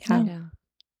there. Yeah.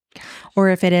 Yeah. Or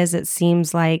if it is, it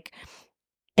seems like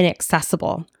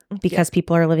inaccessible because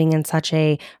people are living in such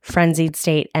a frenzied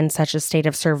state and such a state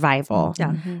of survival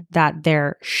Yeah. Mhm. that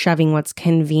they're shoving what's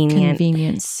convenient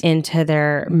Convenience. into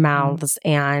their Mhm. mouths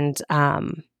and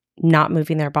not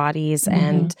moving their bodies. Mhm.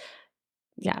 And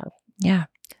yeah, Yeah.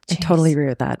 I totally agree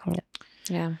with that.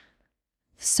 Yeah.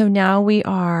 So now we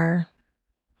are,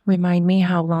 remind me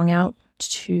how long out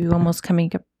to almost coming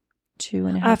up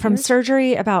 2.5 From years?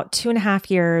 surgery, about 2.5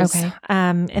 years. Okay.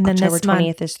 And then October this month,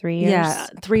 20th is 3 years. yeah,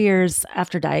 3 years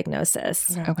after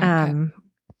diagnosis. Okay.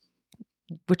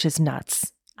 Which is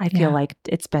nuts. I feel Yeah. like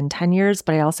it's been 10 years,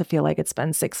 but I also feel like it's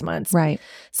been 6 months. Right.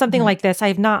 Something Right. like this.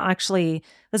 I've not actually,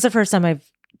 this is the first time I've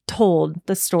told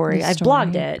the story. The I've story.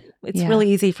 blogged it. It's Yeah.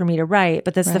 really easy for me to write,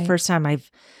 but this is the Right. first time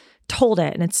I've told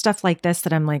it. And it's stuff like this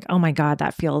that I'm like, oh my God,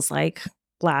 that feels like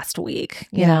last week,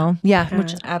 you know? Yeah.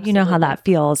 Which you know how that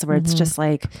feels, where it's Mhm. just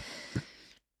like,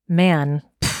 man,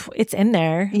 it's in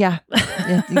there. Yeah.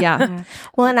 Yeah.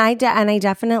 Well, and I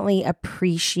definitely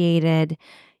appreciated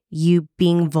you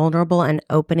being vulnerable and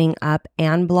opening up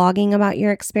and blogging about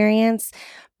your experience,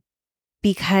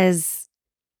 because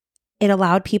it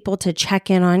allowed people to check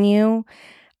in on you.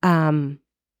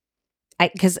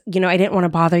 Because I didn't want to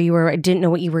bother you, or I didn't know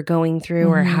what you were going through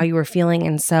or Mhm. how you were feeling,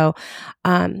 and so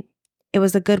it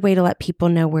was a good way to let people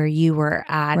know where you were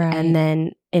at, Right. and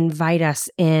then invite us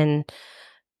in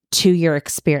to your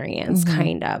experience, Mhm.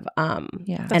 kind of.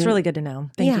 Yeah. That's And- really good to know.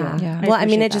 Thank yeah. you. Yeah. Well, I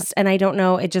mean, appreciate it that. just, and I don't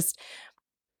know,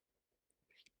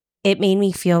 it made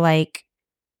me feel like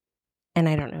and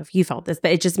I don't know if you felt this,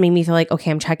 but it just made me feel like,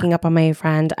 okay, I'm checking up on my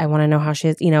friend. I want to know how she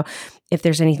is, if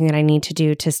there's anything that I need to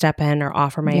do to step in or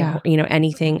offer my,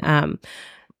 anything.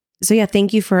 So yeah,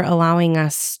 thank you for allowing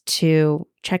us to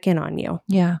check in on you.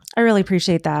 Yeah, I really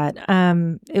appreciate that.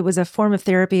 It was a form of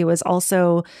therapy. It was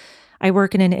also, I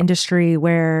work in an industry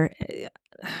where,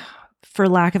 for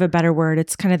lack of a better word,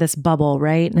 it's kind of this bubble,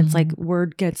 right? And it's like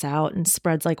word gets out and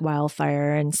spreads like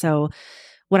wildfire. And so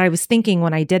what I was thinking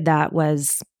when I did that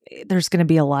was there's going to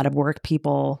be a lot of work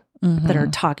people that are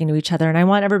talking to each other. And I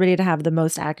want everybody to have the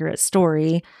most accurate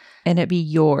story. And it be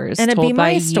yours. And it be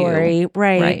my story.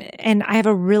 Right. And I have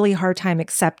a really hard time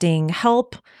accepting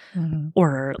help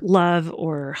or love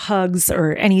or hugs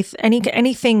or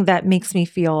anything that makes me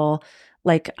feel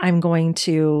like I'm going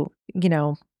to,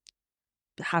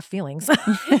 have feelings.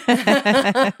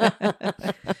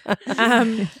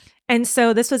 And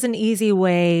so this was an easy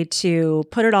way to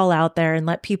put it all out there and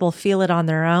let people feel it on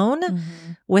their own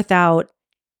without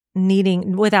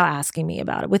asking me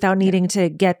about it, without needing to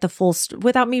get the full,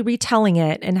 without me retelling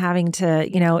it and having to,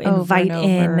 invite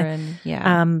in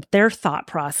their thought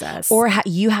process. Or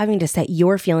you having to set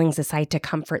your feelings aside to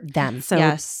comfort them. So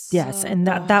yes. Oh, and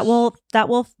that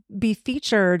will be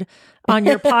featured on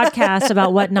your podcast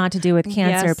about what not to do with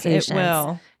cancer patients. It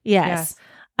will. Yes.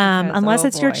 Unless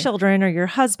it's your children or your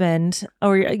husband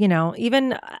or,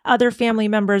 even other family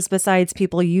members besides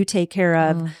people you take care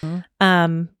of.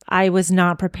 I was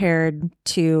not prepared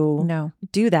to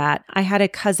do that. I had a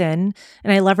cousin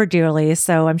and I love her dearly,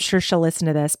 so I'm sure she'll listen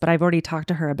to this, but I've already talked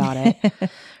to her about it.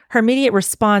 Her immediate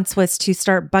response was to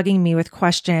start bugging me with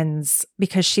questions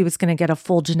because she was going to get a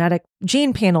full genetic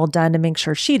gene panel done to make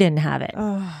sure she didn't have it.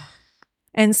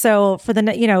 And so for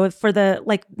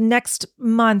the next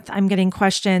month, I'm getting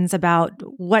questions about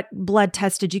what blood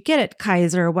test did you get at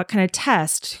Kaiser? What kind of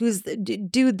test?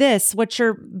 Do this? What's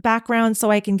your background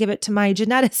so I can give it to my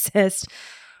geneticist?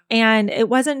 And it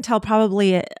wasn't until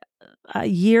probably a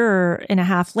year and a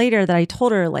half later that I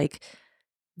told her,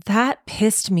 that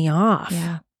pissed me off.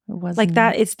 Yeah. It wasn't like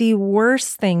that. It's the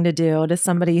worst thing to do to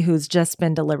somebody who's just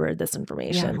been delivered this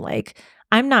information. Yeah.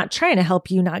 I'm not trying to help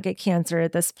you not get cancer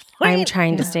at this point. I'm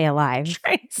trying to stay alive.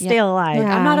 Stay alive.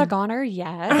 Yeah. I'm not a goner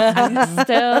yet. I'm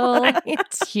still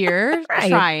here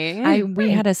trying. We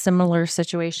had a similar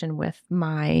situation with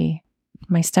my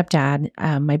stepdad,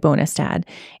 my bonus dad,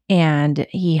 and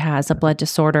he has a blood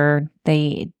disorder.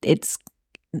 It's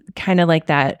kind of like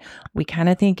that. We kind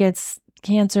of think it's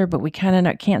cancer, but we kind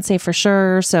of can't say for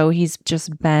sure. So he's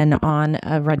just been on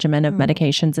a regimen of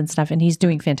medications and stuff, and he's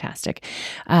doing fantastic.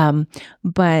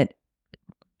 But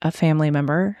a family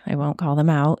member, I won't call them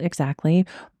out exactly,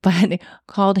 but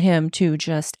called him to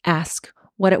just ask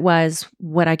what it was,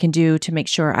 what I can do to make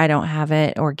sure I don't have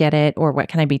it or get it, or what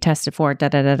can I be tested for,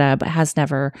 but has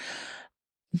never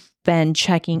been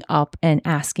checking up and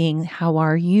asking, how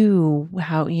are you?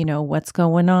 How, what's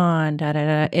going on?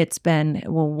 It's been,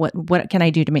 well, what can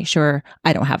I do to make sure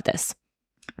I don't have this?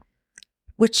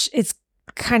 Which is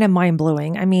kind of mind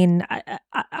blowing. I mean,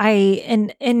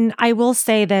 I will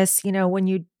say this, when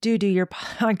you do your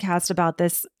podcast about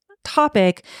this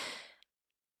topic,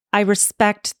 I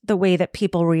respect the way that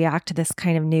people react to this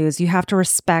kind of news. You have to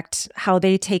respect how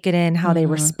they take it in, how they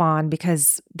respond,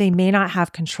 because they may not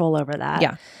have control over that.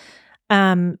 Yeah.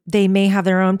 They may have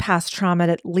their own past trauma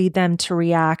that lead them to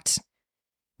react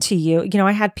to you.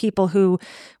 I had people who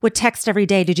would text every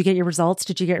day, did you get your results?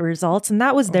 Did you get your results? And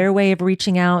that was their way of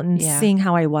reaching out and seeing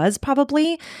how I was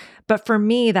probably. But for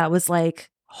me, that was like,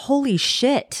 holy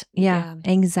shit. Yeah.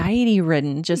 Anxiety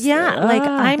ridden. Just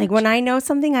I'm like, when I know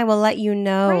something, I will let you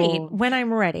know. Right. When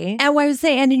I'm ready. And I was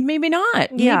saying, and maybe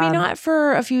not. Yeah. Maybe not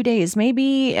for a few days.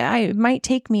 Maybe it might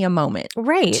take me a moment.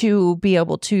 Right. To be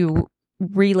able to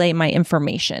relay my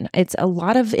information. It's a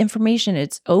lot of information.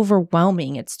 It's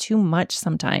overwhelming. It's too much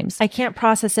sometimes. I can't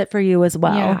process it for you as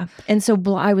well. Yeah. And so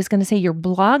I was going to say your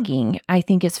blogging, I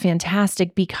think is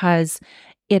fantastic because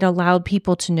it allowed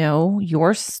people to know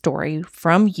your story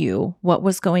from you, what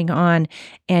was going on,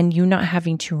 and you not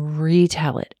having to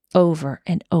retell it over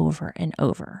and over and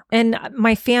over. And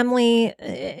my family,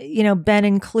 Ben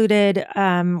included,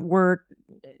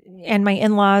 and my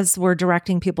in-laws were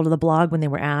directing people to the blog when they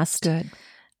were asked. Good.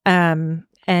 And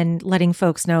letting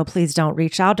folks know, please don't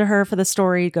reach out to her for the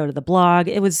story. Go to the blog.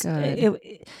 It was,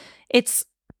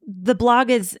 the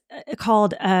blog is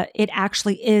called, it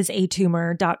actually is a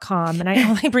tumor.com. And I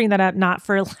only bring that up not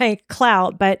for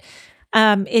clout, but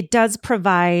it does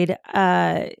provide,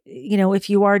 if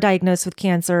you are diagnosed with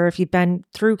cancer, if you've been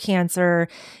through cancer,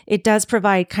 it does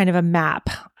provide kind of a map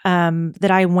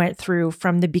that I went through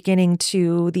from the beginning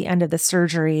to the end of the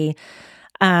surgery.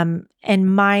 And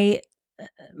my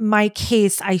my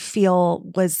case, I feel,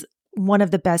 was one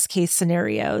of the best case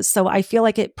scenarios. So I feel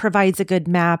like it provides a good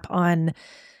map on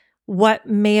what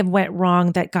may have went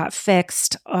wrong that got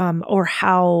fixed, or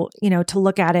how, to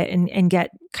look at it and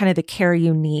get kind of the care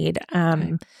you need.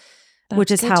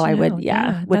 Which is how I would,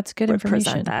 that's good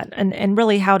information. Present that. And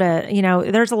really how to,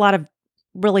 there's a lot of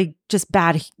really just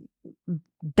bad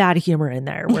humor in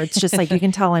there where it's just like, you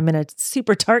can tell I'm in a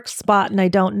super dark spot and I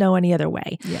don't know any other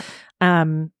way. Yeah.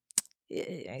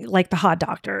 Like the hot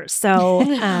doctor. So,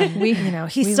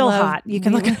 he's still hot. You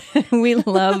can look at we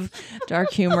love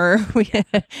dark humor.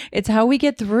 It's how we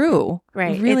get through.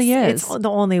 Right. It really is. It's the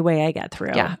only way I get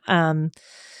through. Yeah. I'll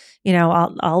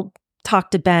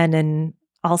talk to Ben and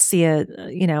I'll see a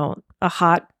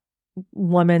hot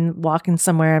woman walking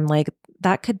somewhere. I'm like,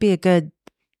 that could be a good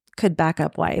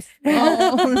backup wife.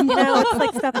 Oh, it's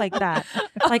like stuff like that.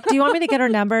 Like, do you want me to get her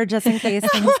number just in case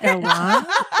things go wrong?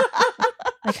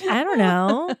 Like, I don't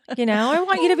know. I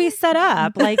want you to be set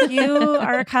up. Like, you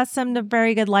are accustomed to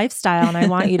very good lifestyle, and I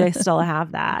want you to still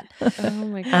have that. Oh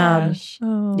my gosh.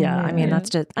 Yeah, I mean,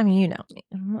 that's just, me.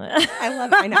 I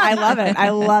love it. I love it. I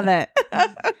love it.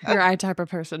 You're I type of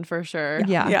person for sure.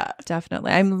 Yeah,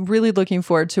 definitely. I'm really looking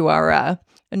forward to our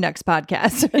next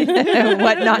podcast.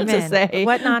 What not to say.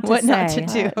 What not to do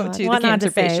to what the not cancer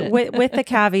to say. patient. With the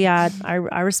caveat, I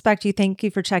respect you. Thank you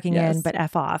for checking in, but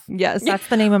F off. Yes. That's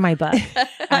the name of my book.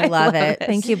 I love it.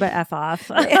 Thank you, but F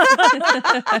off.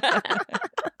 I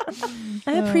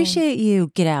appreciate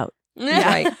you. Get out.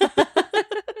 Right.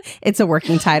 It's a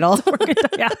working title.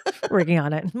 Yeah, working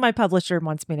on it. My publisher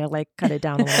wants me to cut it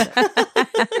down a little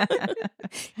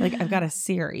bit. I've got a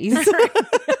series.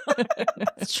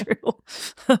 It's true.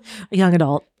 Young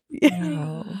adult.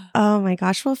 Oh my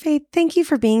gosh. Well, Faith, thank you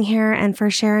for being here and for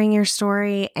sharing your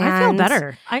story. And I feel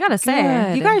better. I gotta say,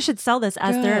 Good. you guys should sell this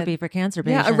as Good. therapy for cancer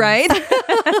patients. Yeah, right.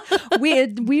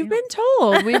 We've been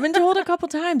told a couple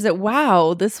times that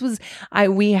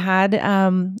we had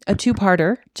a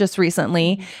two-parter just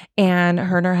recently, and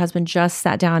her and her husband just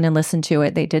sat down and listened to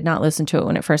it. They did not listen to it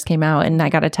when it first came out, and I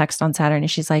got a text on Saturday,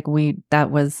 and she's like,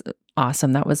 that was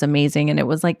awesome. That was amazing. And it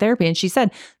was like therapy. And she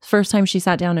said first time she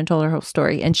sat down and told her whole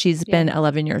story, and she's been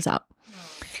 11 years out.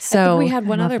 So I think we had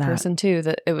one other person too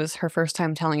that it was her first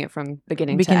time telling it from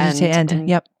beginning to end. And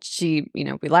yep. She,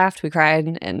 we laughed, we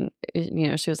cried, and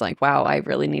she was like, wow, I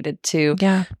really needed to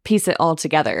piece it all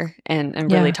together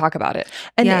and really talk about it.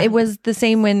 And it was the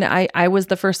same when I was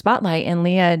the first spotlight, and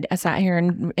Leah sat here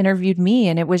and interviewed me,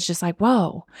 and it was just like,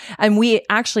 whoa. And we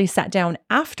actually sat down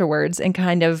afterwards and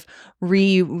kind of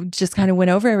went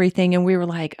over everything, and we were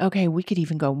like, okay, we could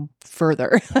even go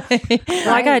further. Well,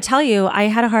 I gotta tell you, I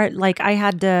had a hard,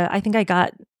 I think I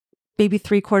got maybe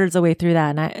 3/4 of the way through that,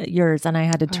 and I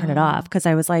had to turn it off because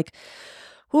I was like,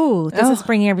 ooh, this is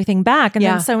bringing everything back. And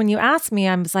then so when you asked me,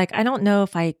 I was like, I don't know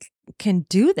if I can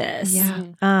do this. Yeah.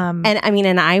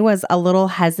 And I was a little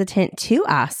hesitant to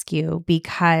ask you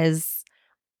because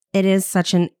it is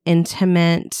such an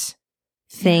intimate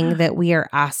thing that we are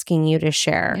asking you to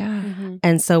share. Yeah. Mm-hmm.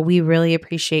 And so we really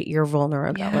appreciate your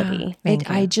vulnerability.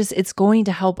 It's going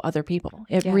to help other people.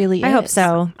 It really is. I hope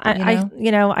so. I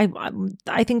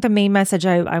think the main message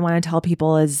I want to tell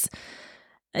people is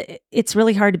it's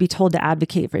really hard to be told to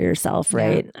advocate for yourself,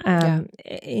 right?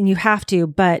 And you have to,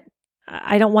 but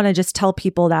I don't want to just tell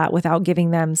people that without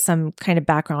giving them some kind of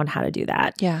background how to do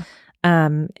that. Yeah.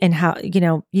 And how,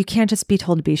 you can't just be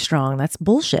told to be strong. That's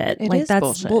bullshit.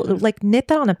 That's bullshit. Knit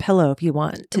that on a pillow if you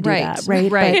want to do that. Right.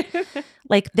 Right.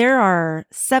 But there are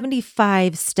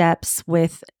 75 steps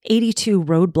with 82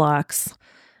 roadblocks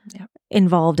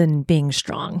involved in being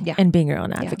strong and being your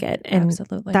own advocate. And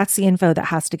absolutely. That's the info that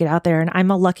has to get out there. And I'm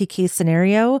a lucky case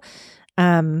scenario.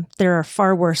 There are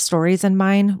far worse stories in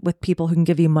mine with people who can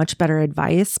give you much better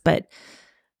advice, but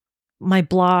my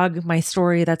blog, my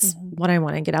story, that's what I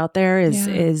want to get out there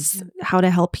is how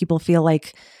to help people feel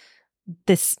like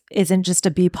this isn't just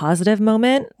a be positive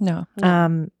moment. No.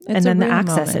 And then the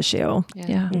access moment. Issue.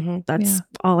 Yeah. Mm-hmm. That's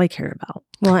all I care about.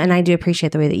 Well, and I do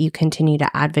appreciate the way that you continue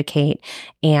to advocate.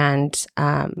 And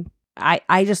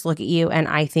I just look at you and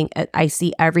I think I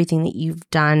see everything that you've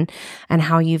done and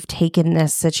how you've taken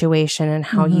this situation and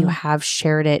how you have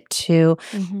shared it to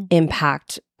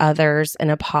impact others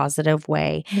in a positive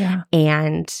way. Yeah.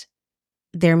 And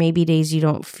there may be days you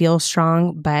don't feel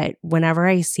strong, but whenever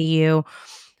I see you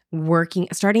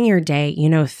starting your day,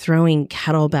 throwing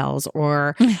kettlebells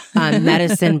or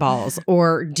medicine balls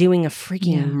or doing a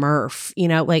freaking Murph,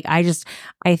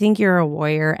 I think you're a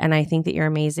warrior, and I think that you're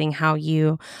amazing how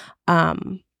you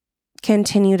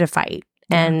continue to fight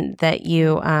and that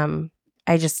you, I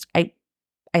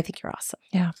think you're awesome.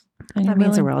 Yeah. And That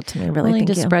means the world to me. Really, willing thank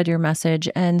to you. spread your message.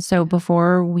 And so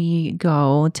before we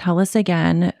go, tell us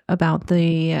again about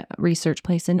the research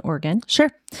place in Oregon. Sure.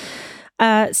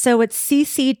 So it's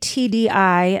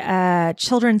CCTDI,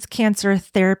 Children's Cancer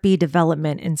Therapy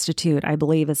Development Institute, I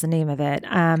believe is the name of it.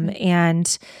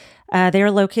 And they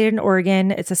are located in Oregon.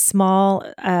 It's a small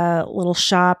little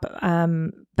shop,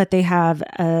 but they have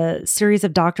a series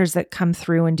of doctors that come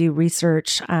through and do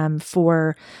research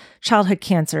for childhood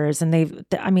cancers. And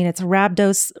it's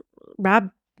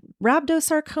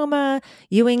rhabdosarcoma,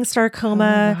 Ewing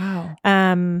sarcoma,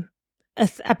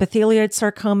 epithelioid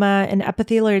sarcoma. And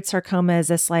epithelioid sarcoma is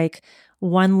this like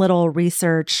one little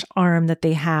research arm that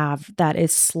they have that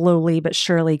is slowly but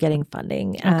surely getting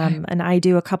funding. Okay. And I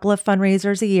do a couple of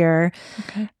fundraisers a year.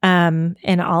 Okay. And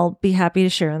I'll be happy to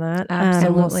share that.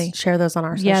 Absolutely. We'll share those on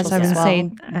our socials Yes, I was as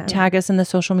going well. to say, tag us in the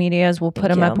social medias. We'll put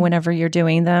Thank them up you. whenever you're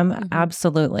doing them. Mhm.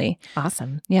 Absolutely.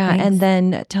 Awesome. Yeah. Thanks. And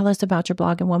then tell us about your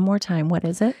blog and one more time. What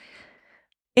is it?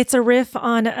 It's a riff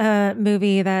on a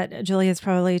movie that Julia's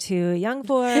probably too young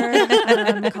for,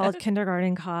 called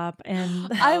Kindergarten Cop. And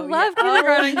I love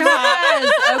Kindergarten Cop.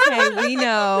 Okay, we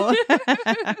know.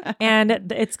 and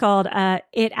it's called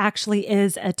It Actually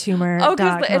Is a Tumor. Oh,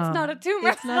 because it's not a tumor.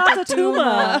 It's not a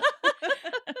tumor.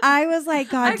 I was like,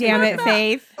 God I damn got it, that.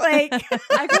 Faith. Like,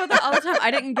 I go that all the time. I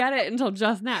didn't get it until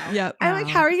just now. Yep. I'm like,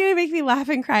 how are you going to make me laugh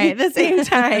and cry at the same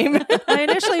time? I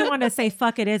initially wanted to say,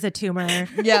 fuck, it is a tumor.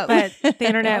 Yeah. But the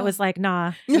internet was like,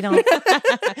 nah, we don't do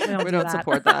that.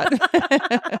 support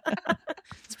that.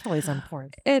 It's probably some porn.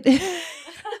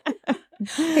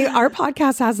 Hey, our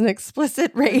podcast has an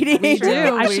explicit rating. We do.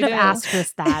 I we should have do.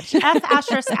 asterisked that.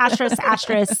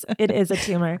 F***. It is a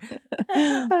tumor.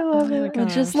 I love it. Well,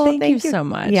 just Well, thank you so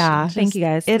much. Yeah. Thank you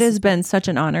guys. It has been such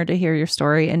an honor to hear your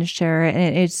story and to share it.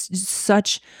 And it's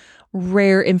such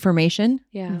rare information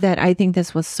Yeah. that I think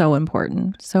this was so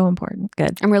important. So important.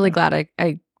 Good. I'm really glad I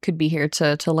could be here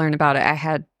to learn about it. I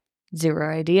had zero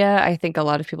idea. I think a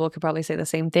lot of people could probably say the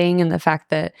same thing. And the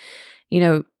fact that,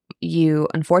 you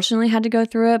unfortunately had to go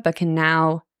through it, but can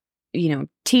now,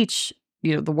 teach,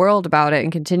 the world about it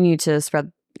and continue to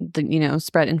spread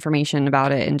information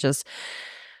about it and just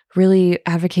really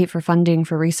advocate for funding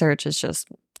for research is just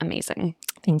amazing.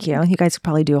 Thank you. You guys could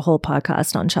probably do a whole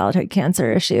podcast on childhood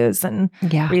cancer issues and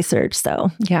research. So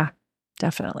Yeah,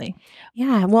 definitely.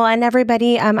 Yeah. Well, and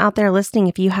everybody out there listening,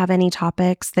 if you have any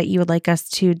topics that you would like us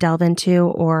to delve into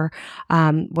or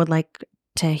would like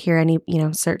to hear any,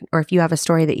 certain, or if you have a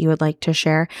story that you would like to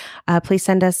share, please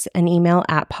send us an email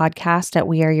at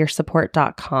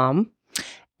podcast@weareyoursupport.com.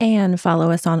 And follow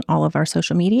us on all of our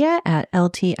social media at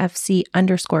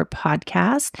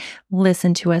LTFC_podcast.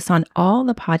 Listen to us on all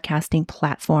the podcasting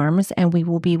platforms, and we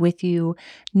will be with you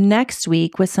next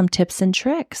week with some tips and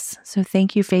tricks. So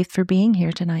thank you, Faith, for being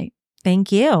here tonight.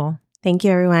 thank you. Thank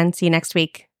you, everyone. See you next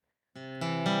week.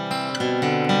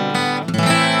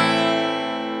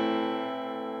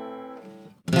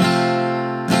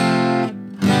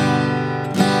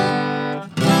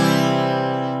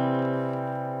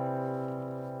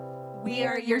 We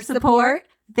are your support.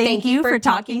 Thank you for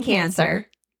talking cancer.